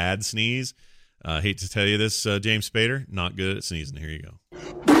it's a bad sneeze. Hate to tell you this, James Spader, not good at sneezing. Here you go.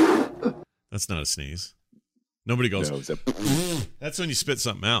 That's not a sneeze. Nobody goes, no, that's when you spit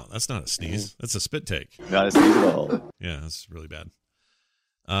something out. That's not a sneeze. That's a spit take. Not a sneeze at all. Yeah, that's really bad.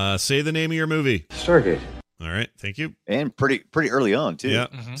 Say the name of your movie. Stargate. All right, thank you. And pretty early on, too. Yeah,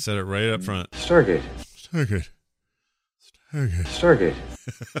 said it right up front. Stargate.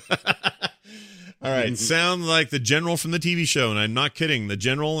 All right, sound like the general from the TV show, and I'm not kidding. The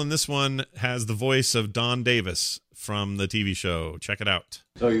general in this one has the voice of Don Davis from the TV show. Check it out.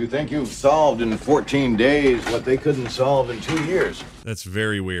 So you think you've solved in 14 days what they couldn't solve in 2 years? That's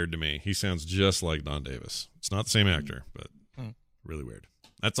very weird to me. He sounds just like Don Davis. It's not the same actor, but really weird.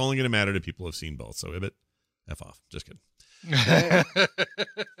 That's only going to matter to people who have seen both. So Ibit, F off. Just kidding.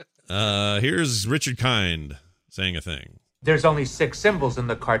 Here's Richard Kind saying a thing. There's only 6 symbols in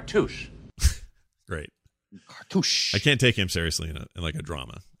the cartouche. Great. Cartouche. I can't take him seriously in like a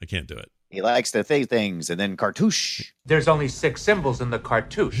drama. I can't do it. He likes to say things, and then cartouche. There's only 6 symbols in the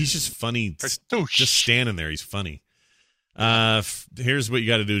cartouche. He's just funny. Cartouche. Just standing there. He's funny. Here's what you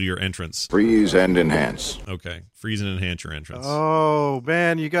got to do to your entrance. Freeze and enhance. Okay. Freeze and enhance your entrance. Oh,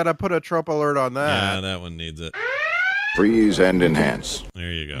 man, you got to put a Trump alert on that. Yeah, that one needs it. Freeze and enhance.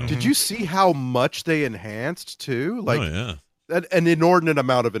 There you go. Did you see how much they enhanced, too? Like, oh, yeah. An inordinate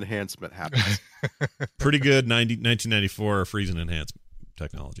amount of enhancement happens. Pretty good 1994 freeze and enhance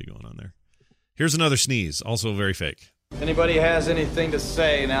technology going on there. Here's another sneeze, also very fake. Anybody has anything to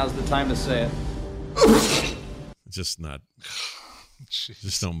say, now's the time to say it. It's just not.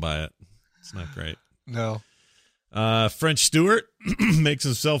 Just don't buy it. It's not great. No. French Stewart makes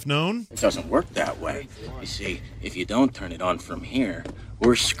himself known. It doesn't work that way. You see, if you don't turn it on from here,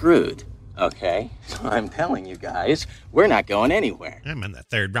 we're screwed. Okay? So I'm telling you guys, we're not going anywhere. I'm on the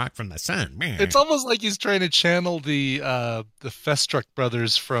third rock from the sun. It's almost like he's trying to channel the Festruck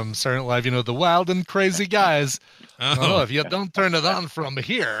brothers from Saturday Night Live, the wild and crazy guys. Oh, if you don't turn it on from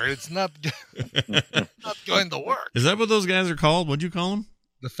here, it's not going to work. Is that what those guys are called? What'd you call them?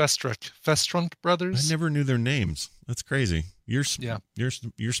 The Festrunk brothers. I never knew their names. That's crazy. You're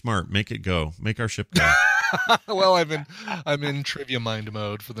smart. Make it go. Make our ship go. Well, I'm in trivia mind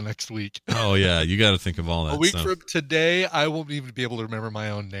mode for the next week. Oh yeah, you got to think of all that. A week stuff. from today, I won't even be able to remember my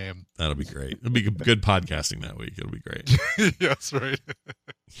own name. That'll be great. It'll be good podcasting that week. It'll be great. Yes, right.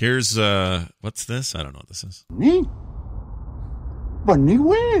 Here's what's this? I don't know what this is. Me? Bunny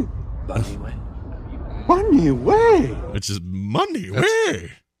way. Bunny way. Bunny way. Which is Monday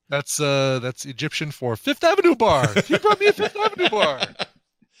way. That's Egyptian for Fifth Avenue bar. He brought me a Fifth Avenue bar.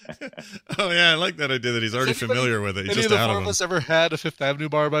 Oh yeah, I like that idea that he's already familiar with it. He's just out of us ever had a Fifth Avenue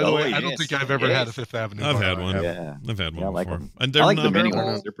bar, by the way? Yes. I don't think I've ever had a Fifth Avenue bar. I've had one. Yeah. I've had one I like before. them. And I like the mini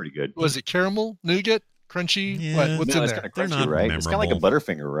ones. They're pretty good. Was it caramel, nougat, crunchy? Yeah. What's in there? They're not right? It's kind of like a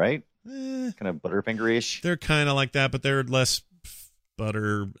Butterfinger, right? Kind of Butterfinger-ish. They're kind of like that, but they're less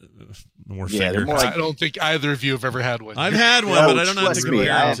butter, more Yeah, finger. they're more like- I don't think either of you have ever had one. I've had one, but I don't know how to trust me,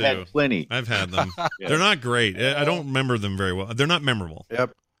 compare I've them to. had plenty. I've had them. They're not great. I don't remember them very well. They're not memorable.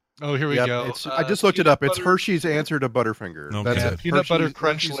 Yep. Oh, here we Yep, go. I just looked it up. It's butter- Hershey's answer to Butterfinger. Okay. That's Yeah, it. peanut butter Hershey's-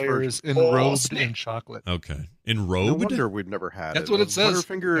 crunch Hershey's layers version. enrobed in chocolate. Okay. No Enrobed? wonder we've never had That's it. what it says.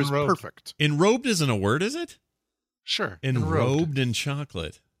 Butterfinger is Enrobed. perfect. Enrobed isn't a word, is it? Sure. Enrobed in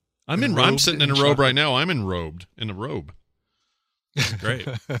chocolate. I'm Enrobed sitting in a in robe chocolate. right now. I'm enrobed in a robe. That's great.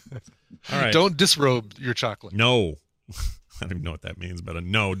 All right. Don't disrobe your chocolate. No. I don't even know what that means, but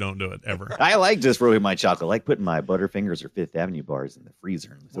no, don't do it ever. I like disrobing my chocolate. I like putting my Butterfingers or Fifth Avenue bars in the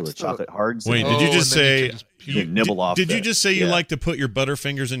freezer and throw the chocolate hards. Wait, did you just say you nibble off? Did you just say you yeah. like to put your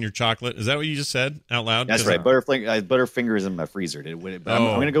Butterfingers in your chocolate? Is that what you just said out loud? That's right. Butterfingers in my freezer. But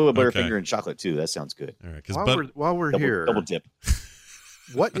I'm going to go with Butterfinger and chocolate too. That sounds good. All right, While we're here, double dip.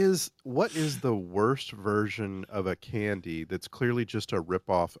 what is the worst version of a candy that's clearly just a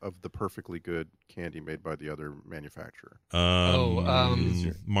ripoff of the perfectly good candy made by the other manufacturer?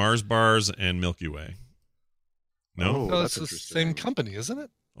 Mars bars and Milky Way. No, no, it's the same company, isn't it?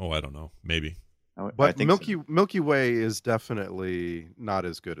 Oh, I don't know. Maybe. But Milky Way is definitely not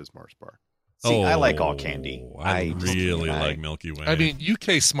as good as Mars bar. See, I like all candy. I really like Milky Way. I mean,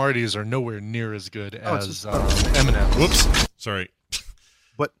 UK Smarties are nowhere near as good as M&M's. Whoops. Sorry.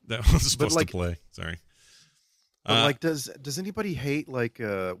 But that was supposed to play. Sorry. But does anybody hate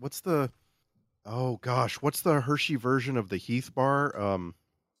what's the Hershey version of the Heath bar?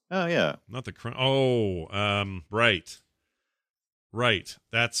 Oh yeah, not the right.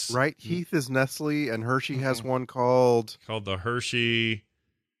 That's right. Heath is Nestle, and Hershey has one called the Hershey.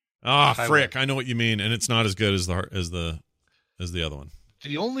 Frick! I know what you mean, and it's not as good as the other one.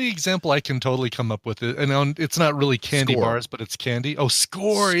 The only example I can totally come up with, it's not really candy Score. bars, but it's candy. Oh,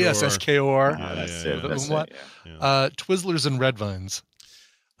 Score, yes, SKOR. That's it. Twizzlers and Red Vines.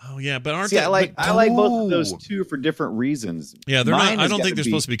 Oh yeah, but aren't See, I like both of those two for different reasons. Yeah, they're Mine not. I don't has think they're gotta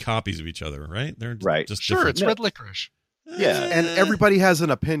supposed to be copies of each other, right? They're right. Just Sure, different. it's red licorice. Yeah, and everybody has an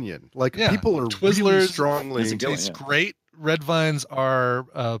opinion. People are Twizzlers really strongly taste great. Red Vines are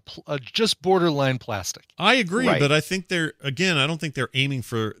just borderline plastic. I agree, Right. but I think I don't think they're aiming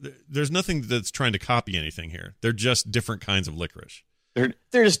for. There's nothing that's trying to copy anything here. They're just different kinds of licorice.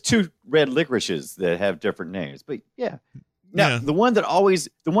 There's two red licorices that have different names, but yeah. Now the one that always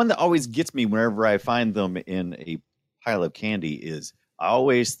gets me whenever I find them in a pile of candy is I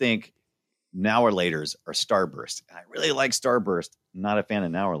always think Now or Laters are Starburst. I really like Starburst. Not a fan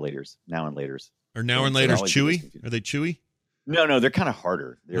of Now and Laters. Are Now and Laters chewy? Are they chewy? No, they're kind of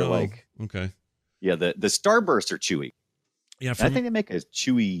harder. They're okay. Yeah, the Starbursts are chewy. Yeah, I think they make a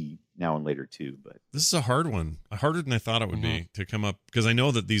chewy Now and Later too. But this is a hard one, harder than I thought it would be to come up, because I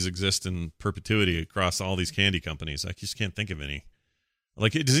know that these exist in perpetuity across all these candy companies. I just can't think of any.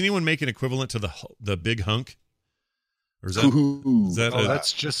 Like, does anyone make an equivalent to the Big Hunk? Or is that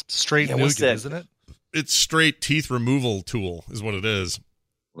that's just straight nougat, isn't it? It's straight teeth removal tool, is what it is.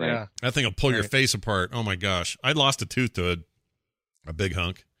 Right. Yeah. That thing will pull your face apart. Oh my gosh, I lost a tooth to a Big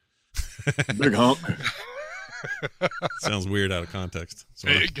Hunk. Big Hunk. Sounds weird out of context.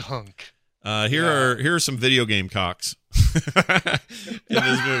 Big Hunk. Here are some video game cocks in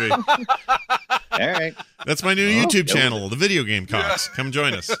this movie. All right, that's my new YouTube channel, the Video Game Cocks. Come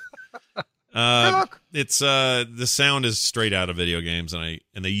join us. It's the sound is straight out of video games, and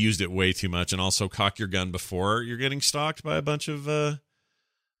they used it way too much. And also, cock your gun before you're getting stalked by a bunch of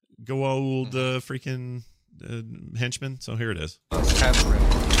freaking henchmen. So here it is.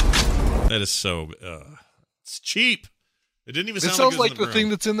 That is so it's cheap. It didn't even. It sounds like the thing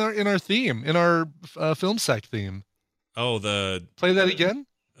that's in our theme, in our film sack theme. Oh, play that again.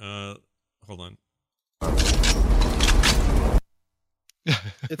 Hold on.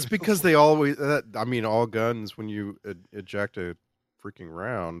 It's because they always. All guns when you eject a freaking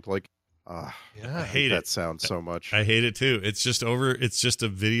round, I hate that sound so much. I hate it too. It's just a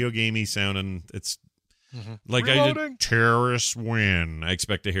video gamey sound, and it's like Reloading. I did terrorists win. I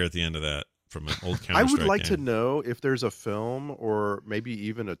expect to hear at the end of that from an old Counter-Strike I would like game. to know if there's a film or maybe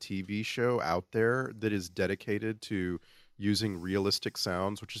even a TV show out there that is dedicated to using realistic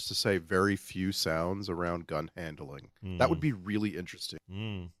sounds, which is to say very few sounds around gun handling. That would be really interesting.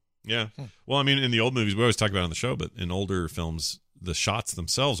 Yeah. Well, I mean, in the old movies, we always talk about it on the show, but in older films, the shots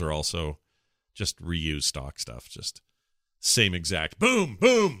themselves are also just reused stock stuff. Just same exact boom,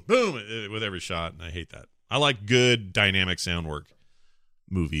 boom, boom with every shot. And I hate that. I like good dynamic sound work.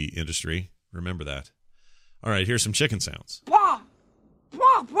 Movie industry. Remember that. All right, here's some chicken sounds. Blah,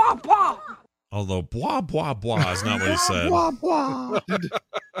 blah, blah, blah. Although blah, blah, blah is not what he said. Blah, blah.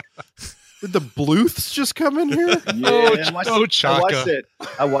 Did the Bluths just come in here? Yeah, Chaka.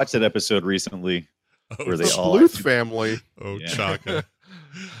 I watched that episode recently where they all Bluth family. Chaka.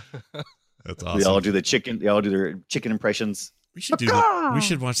 That's awesome. They all do the chicken. They all do their chicken impressions. We should do that. We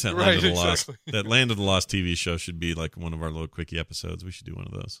should watch that Land of the Lost. Exactly. That Land of the Lost TV show should be like one of our little quickie episodes. We should do one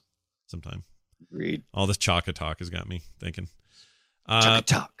of those sometime. Agreed. All this Chaka talk has got me thinking. Chaka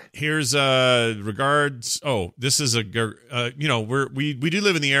talk. Here's regards. Oh, this is a we do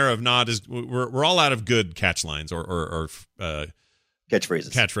live in the era of not as we're all out of good catch lines or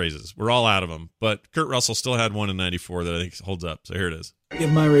catchphrases. We're all out of them. But Kurt Russell still had one in '94 that I think holds up. So here it is.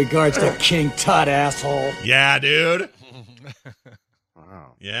 Give my regards to King Tut, asshole. Yeah, dude.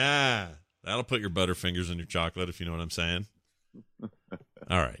 Wow. Yeah, that'll put your butterfingers in your chocolate if you know what I'm saying.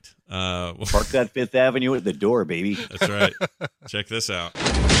 All right. Park that Fifth Avenue at the door, baby. That's right. Check this out.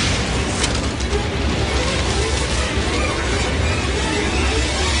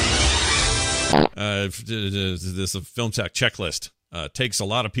 This is a film sack checklist. Takes a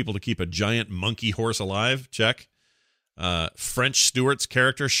lot of people to keep a giant monkey horse alive. Check. French Stewart's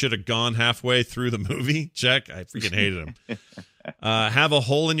character should have gone halfway through the movie. Check. I freaking hated him. Have a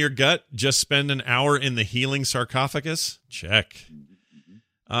hole in your gut. Just spend an hour in the healing sarcophagus. Check.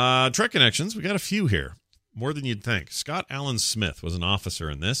 Trek connections. We got a few here. More than you'd think. Scott Allen Smith was an officer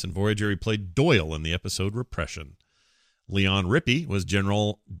in this, and Voyager he played Doyle in the episode Repression. Leon Rippey was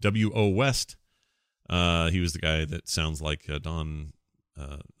General W.O. West. He was the guy that sounds like Don,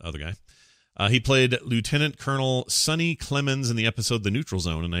 other guy. He played Lieutenant Colonel Sonny Clemens in the episode The Neutral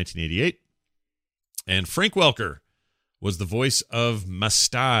Zone in 1988. And Frank Welker was the voice of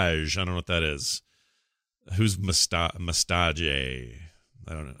Mustage. I don't know what that is. Who's Mustage?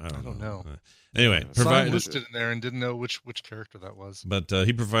 I don't know. Anyway, provided listed in there and didn't know which character that was. But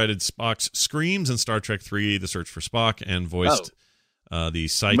he provided Spock's screams in Star Trek III: The Search for Spock, and voiced the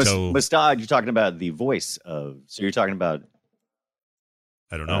Saito. Mustage, you're talking about the voice of. So you're talking about.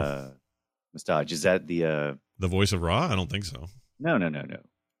 I don't know. Mustage, is that the voice of Ra? I don't think so. No.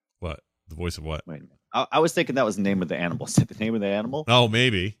 What? The voice of what? Wait a minute. I was thinking that was the name of the animal. Is that the name of the animal? Oh,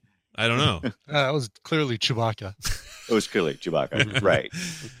 maybe. I don't know. That was clearly Chewbacca. It was clearly Chewbacca, right?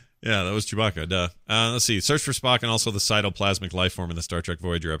 Yeah, that was Chewbacca. Duh. Let's see. Search for Spock and also the cytoplasmic life form in the Star Trek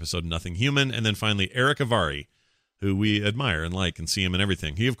Voyager episode Nothing Human. And then finally, Eric Avari, who we admire and like and see him in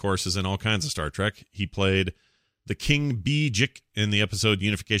everything. He, of course, is in all kinds of Star Trek. He played the King Bijik in the episode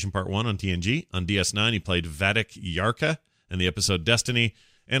Unification Part 1 on TNG. On DS9, he played Vatic Yarka in the episode Destiny.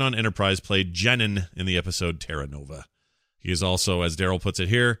 And on Enterprise, played Jenin in the episode Terra Nova. He is also, as Daryl puts it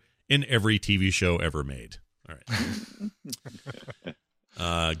here, in every TV show ever made. All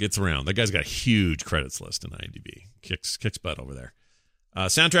right. Gets around. That guy's got a huge credits list in IMDb. Kicks butt over there.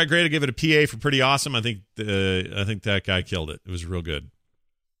 Soundtrack grade. I give it a PA for pretty awesome. I think that guy killed it. It was real good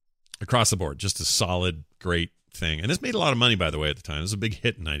across the board. Just a solid, great thing. And this made a lot of money, by the way, at the time. It was a big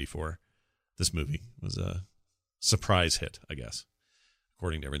hit in '94. This movie was a surprise hit, I guess,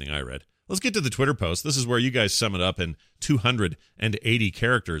 according to everything I read. Let's get to the Twitter post. This is where you guys sum it up in 280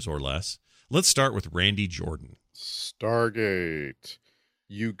 characters or less. Let's start with Randy Jordan. Stargate.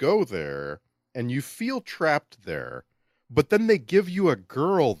 You go there, and you feel trapped there, but then they give you a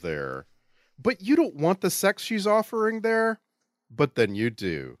girl there. But you don't want the sex she's offering there, but then you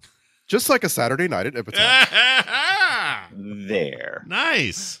do. Just like a Saturday night at Epitaph. There.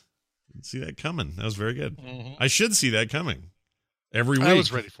 Nice. Didn't see that coming. That was very good. Mm-hmm. I should see that coming. Every week. I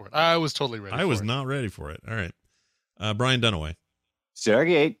was ready for it. I was totally ready for it. I was not ready for it. All right. Brian Dunaway.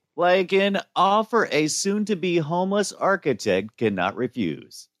 Stargate, like an offer a soon-to-be homeless architect cannot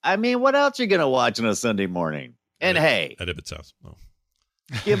refuse. I mean, what else are you going to watch on a Sunday morning? And hey. At Ibbott's house. Oh.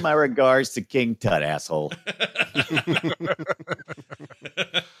 Give my regards to King Tut, asshole.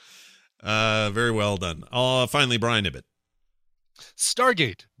 Very well done. Finally, Brian Ibbott.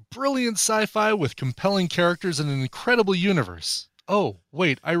 Stargate. Brilliant sci-fi with compelling characters and an incredible universe. Oh,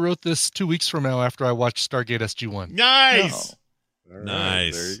 wait, I wrote this 2 weeks from now after I watched Stargate SG-1. Nice! No. Right,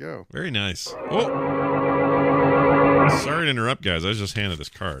 nice. there you go. Very nice. Oh. Sorry to interrupt, guys. I was just handed this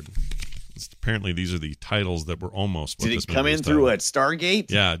card. Apparently, these are the titles that were almost... Did it come in through a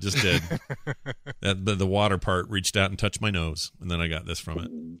Stargate? Yeah, it just did. The water part reached out and touched my nose, and then I got this from it.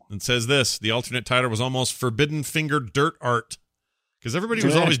 It says this. The alternate title was almost Forbidden Finger Dirt Art. Because everybody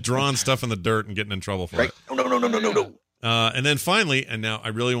was always drawing stuff in the dirt and getting in trouble for it. No. And then finally, and now I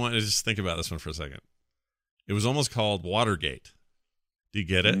really want to just think about this one for a second. It was almost called Watergate. Do you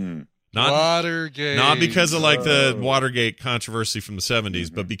get it? Watergate. Not because of like the Watergate controversy from the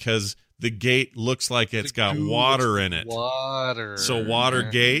 70s, but because the gate looks like it's got water in it. Water. So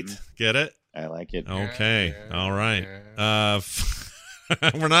Watergate, get it? I like it. Okay. All right.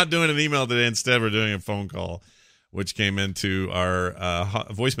 We're not doing an email today. Instead, we're doing a phone call, which came into our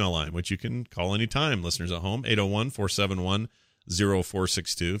voicemail line, which you can call anytime, listeners at home,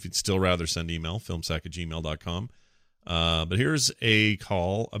 801-471-0462. If you'd still rather send email, filmsack@gmail.com. But here's a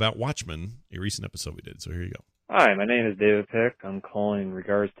call about Watchmen, a recent episode we did. So here you go. Hi, my name is David Pick. I'm calling in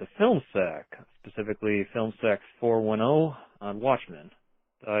regards to FilmSack, specifically FilmSack 410 on Watchmen.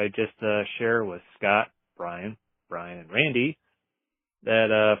 I just share with Scott, Brian, and Randy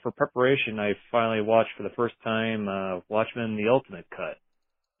that for preparation I finally watched for the first time Watchmen The Ultimate Cut.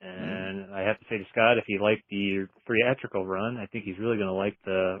 And I have to say to Scott, if he liked the theatrical run, I think he's really going to like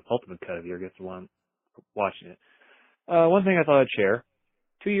the Ultimate Cut if he ever gets to watching it. One thing I thought I'd share.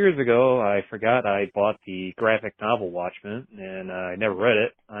 2 years ago, I forgot I bought the graphic novel Watchmen, and I never read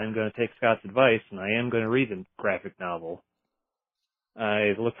it. I'm going to take Scott's advice, and I am going to read the graphic novel.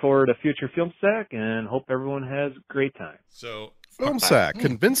 I look forward to future Film Sack, and hope everyone has a great time. So, Film Sack,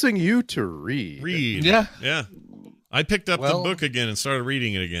 convincing you to read. Yeah. I picked up the book again and started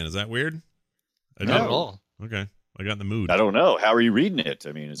reading it again. Is that weird? Not at all. Okay. I got in the mood. I don't know. How are you reading it?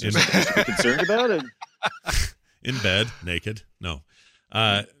 I mean, is there something to be concerned about it? In bed, naked. No.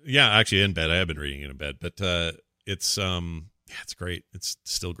 Yeah, actually in bed. I have been reading it in bed, but it's great. It's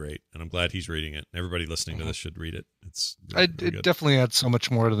still great, and I'm glad he's reading it. Everybody listening to this should read it. It definitely adds so much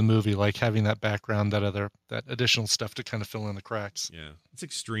more to the movie, like having that background, that additional stuff to kind of fill in the cracks. Yeah, it's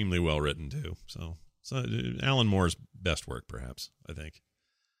extremely well written too. So Alan Moore's best work, perhaps. I think.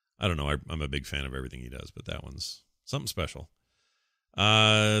 I don't know. I'm a big fan of everything he does, but that one's something special.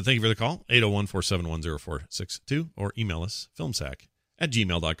 Thank you for the call. 801-471-0462 or email us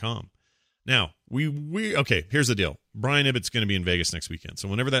filmsack@gmail.com. Now, okay, here's the deal. Brian Ibbott's going to be in Vegas next weekend. So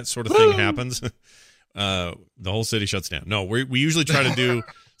whenever that sort of thing happens, the whole city shuts down. No, we usually try to do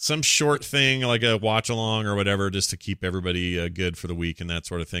some short thing like a watch along or whatever just to keep everybody good for the week and that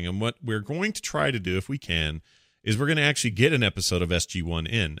sort of thing. And what we're going to try to do, if we can, is we're going to actually get an episode of SG1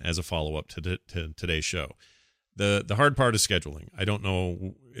 in as a follow-up to today's show. The hard part is scheduling. I don't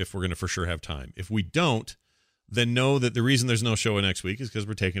know if we're going to for sure have time. If we don't, then know that the reason there's no show next week is because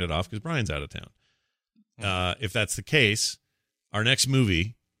we're taking it off because Brian's out of town. If that's the case, our next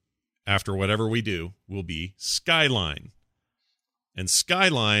movie, after whatever we do, will be Skyline. And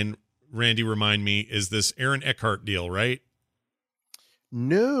Skyline, Randy, remind me, is this Aaron Eckhart deal, right?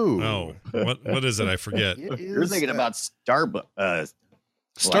 No. Oh, what is it? I forget. You're thinking about Starbucks.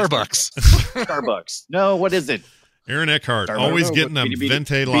 Starbucks. No, what is it? Aaron Eckhart, always getting a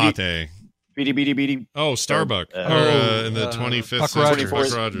venti latte. Beady. Oh, Starbuck. In the 25th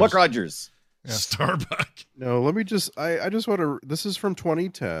century. Buck Rogers. Yeah. Starbuck. No, let me just, I just want to, this is from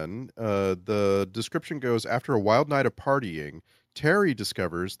 2010. The description goes, after a wild night of partying, Terry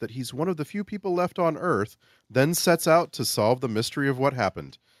discovers that he's one of the few people left on Earth, then sets out to solve the mystery of what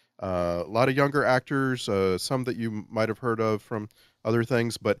happened. A lot of younger actors, some that you might have heard of from other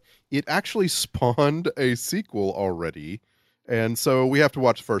things, but it actually spawned a sequel already. And so we have to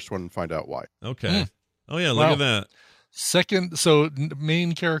watch the first one and find out why. Okay. Oh, yeah, look at that.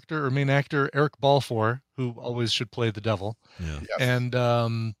 Main character or main actor, Eric Balfour, who always should play the devil. Yeah. Yes. And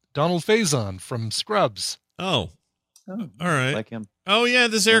Donald Faison from Scrubs. Oh, all right. Like him. Oh, yeah,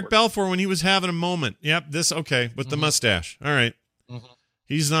 this Eric Balfour when he was having a moment. Yep, with the mustache. All right. Mm-hmm.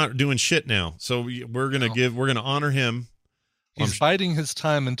 He's not doing shit now. So we're going to honor him. He's biding his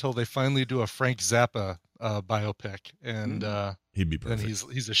time until they finally do a Frank Zappa biopic, and he'd be perfect. Then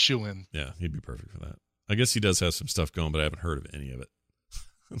he's a shoo-in. Yeah, he'd be perfect for that. I guess he does have some stuff going, but I haven't heard of any of it.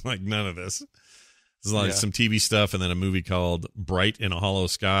 Like none of this. There's like some TV stuff, and then a movie called Bright in a Hollow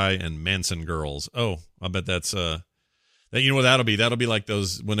Sky and Manson Girls. Oh, I bet that's you know what that'll be? That'll be like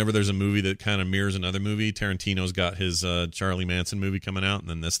those whenever there's a movie that kind of mirrors another movie. Tarantino's got his Charlie Manson movie coming out, and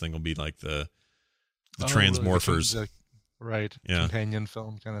then this thing will be like the Transmorphers. Right. Yeah. Companion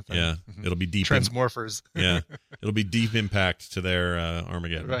film kind of thing. Yeah. Mm-hmm. It'll be deep. Transmorphers. Yeah. It'll be deep impact to their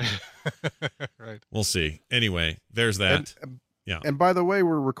Armageddon. Right. Right. We'll see. Anyway, there's that. Yeah. And by the way,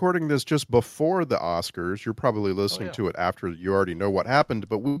 we're recording this just before the Oscars. You're probably listening to it after you already know what happened,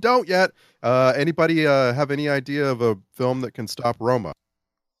 but we don't yet. Anybody have any idea of a film that can stop Roma?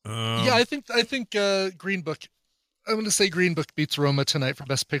 Yeah, I think Green Book. I'm going to say Green Book beats Roma tonight for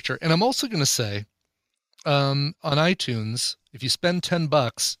Best Picture, and I'm also going to say, on iTunes, if you spend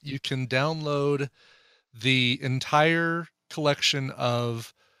 $10, you can download the entire collection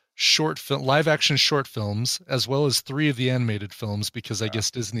of live action short films, as well as 3 of the animated films, because I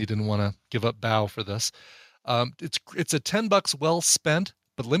guess Disney didn't want to give up Bao for this. It's a $10 well spent,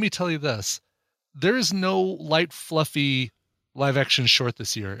 but let me tell you this: there is no light, fluffy live action short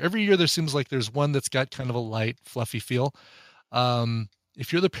this year. Every year there seems like there's one that's got kind of a light, fluffy feel.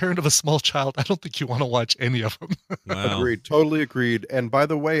 If you're the parent of a small child, I don't think you want to watch any of them. Wow. Agreed. Totally agreed. And by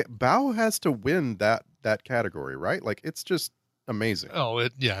the way, Bao has to win that category, right? Like, it's just amazing. Oh,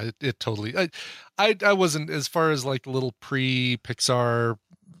 it totally. I wasn't, as far as like little pre-Pixar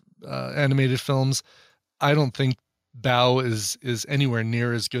animated films, I don't think Bao is anywhere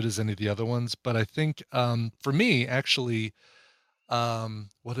near as good as any of the other ones. But I think for me, actually,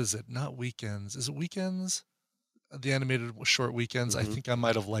 what is it? Not Weekends. Is it Weekends? The animated short Weekends. I think I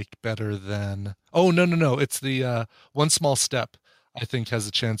might have liked better than. Oh, no. It's the One Small Step. I think has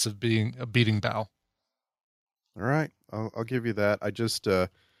a chance of beating Bao. All right, I'll give you that. I just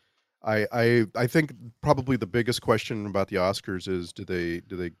I think probably the biggest question about the Oscars is do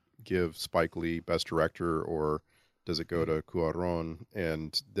they give Spike Lee Best Director, or does it go to Cuarón?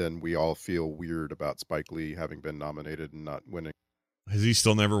 And then we all feel weird about Spike Lee having been nominated and not winning. Has he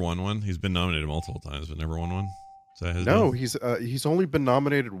still never won one? He's been nominated multiple times, but never won one. Is that his No, deal? he's only been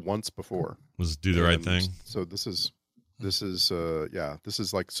nominated once before. Was Do the Right Thing? So this is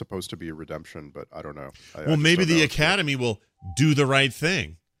like supposed to be a redemption, but I don't know. Well, maybe the Academy will do the right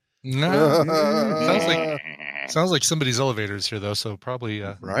thing. No, sounds like somebody's elevators here though. So probably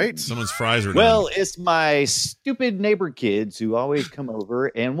right. Someone's fries are Well, done. it's my stupid neighbor kids who always come over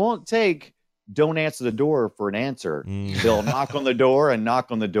and won't take "Don't answer the door" for an answer. They'll knock on the door and knock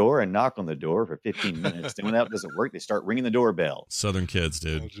on the door and knock on the door for 15 minutes. Then when that doesn't work, they start ringing the doorbell. Southern kids,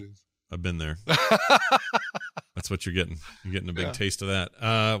 dude. I've been there. That's what you're getting. You're getting a big taste of that.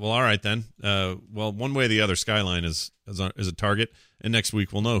 Well, all right then. Well, one way or the other, Skyline is a target, and next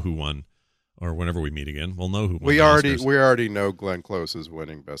week we'll know who won, or whenever we meet again, we'll know who won. We already know Glenn Close is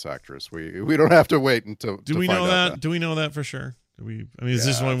winning Best Actress. We don't have to wait until. Do we know that? Do we know that for sure? I mean, is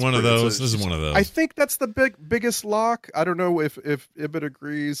this one of those? This is one of those. I think that's the biggest lock. I don't know if Ibit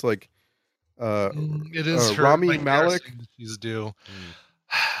agrees. Like, it is Rami Malek. She's due.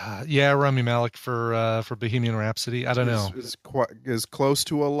 Yeah, Rami Malek for Bohemian Rhapsody. I don't know. Is close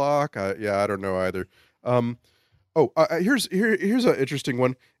to a lock. I don't know either. Here's an interesting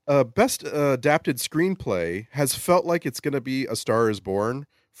one. Best adapted screenplay has felt like it's going to be A Star Is Born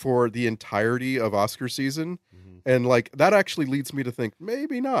for the entirety of Oscar season, and like that actually leads me to think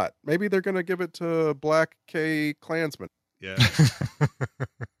maybe not. Maybe they're going to give it to Black K Klansman. Yeah,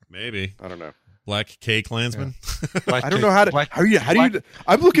 maybe. I don't know. Black K Klansman. Yeah. I don't know how to.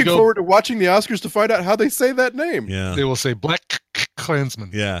 I'm looking forward to watching the Oscars to find out how they say that name. Yeah, they will say Black Klansman.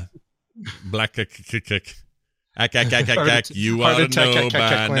 Yeah, Black You ought to know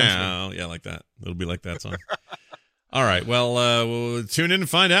by now. Yeah, like that. It'll be like that song. All right. Well, we'll tune in and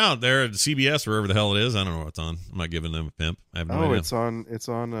find out there at CBS, wherever the hell it is. I don't know what's on. I'm not giving them a pimp. I have no idea. It's on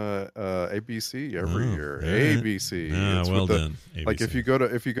ABC every year. Right. ABC. Well done. ABC. Like if you go to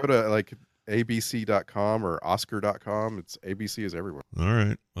like abc.com or oscar.com, it's ABC is everywhere. All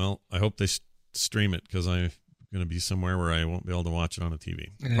right. Well, I hope they stream it because I'm going to be somewhere where I won't be able to watch it on a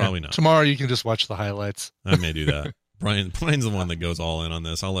TV. Yeah. Probably not. Tomorrow you can just watch the highlights. I may do that. Brian's the one that goes all in on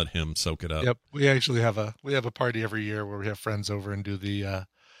this. I'll let him soak it up. Yep. We actually have a party every year where we have friends over and do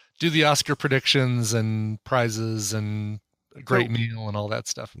the Oscar predictions and prizes and a great meal and all that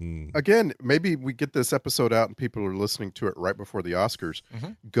stuff. Again, maybe we get this episode out and people are listening to it right before the Oscars.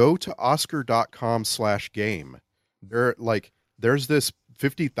 Go to oscar.com/game. There's this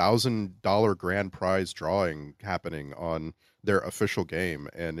 $50,000 grand prize drawing happening on their official game,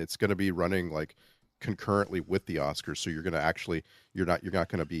 and it's going to be running like concurrently with the Oscars. So you're going to actually you're not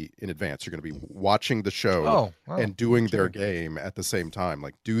going to be in advance. You're going to be watching the show and doing their game at the same time.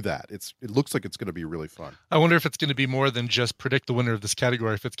 Like, do that. It looks like it's going to be really fun. I wonder if it's going to be more than just predict the winner of this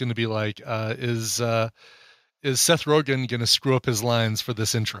category. If it's going to be like, is Seth Rogen going to screw up his lines for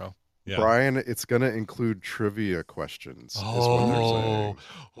this intro? Yeah. Brian, it's going to include trivia questions. Is what they're saying.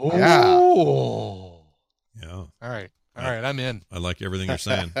 Yeah. All right. I'm in. I like everything you're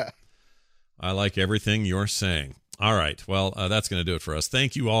saying. All right. Well, that's going to do it for us.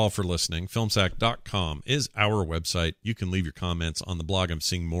 Thank you all for listening. Filmsack.com is our website. You can leave your comments on the blog. I'm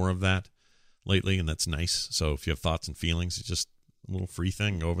seeing more of that lately, and that's nice. So if you have thoughts and feelings, it's just a little free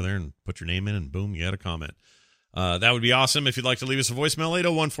thing. Go over there and put your name in, and boom, you got a comment. That would be awesome. If you'd like to leave us a voicemail,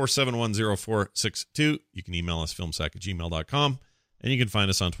 801-471-0462. You can email us, filmsack@gmail.com, and you can find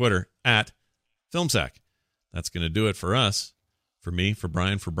us on Twitter @filmsack. That's going to do it for us. For me, for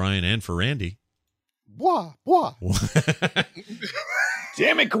Brian, and for Randy. Blah.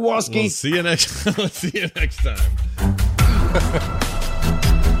 Damn it, Kowalski. We'll see you next time.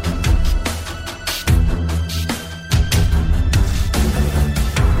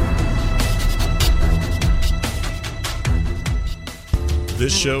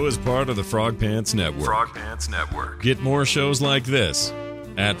 This show is part of the Frog Pants Network. Get more shows like this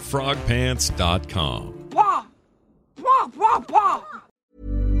at frogpants.com.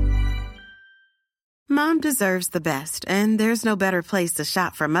 Mom deserves the best, and there's no better place to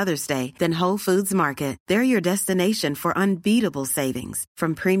shop for Mother's Day than Whole Foods Market. They're your destination for unbeatable savings,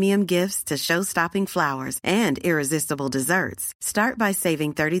 from premium gifts to show-stopping flowers and irresistible desserts. Start by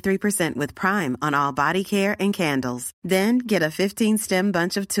saving 33% with Prime on all body care and candles. Then get a 15-stem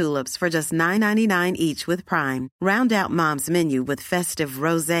bunch of tulips for just $9.99 each with Prime. Round out Mom's menu with festive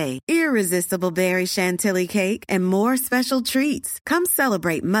rosé, irresistible berry chantilly cake, and more special treats. Come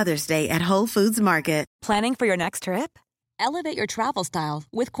celebrate Mother's Day at Whole Foods Market. Planning for your next trip? Elevate your travel style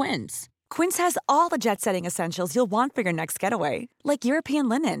with Quince. Quince has all the jet-setting essentials you'll want for your next getaway, like European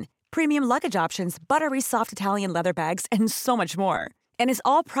linen, premium luggage options, buttery soft Italian leather bags, and so much more. And is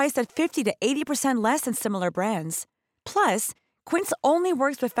all priced at 50 to 80% less than similar brands. Plus, Quince only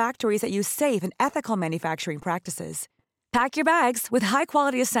works with factories that use safe and ethical manufacturing practices. Pack your bags with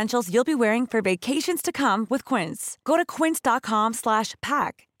high-quality essentials you'll be wearing for vacations to come with Quince. Go to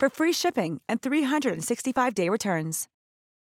quince.com/pack for free shipping and 365-day returns.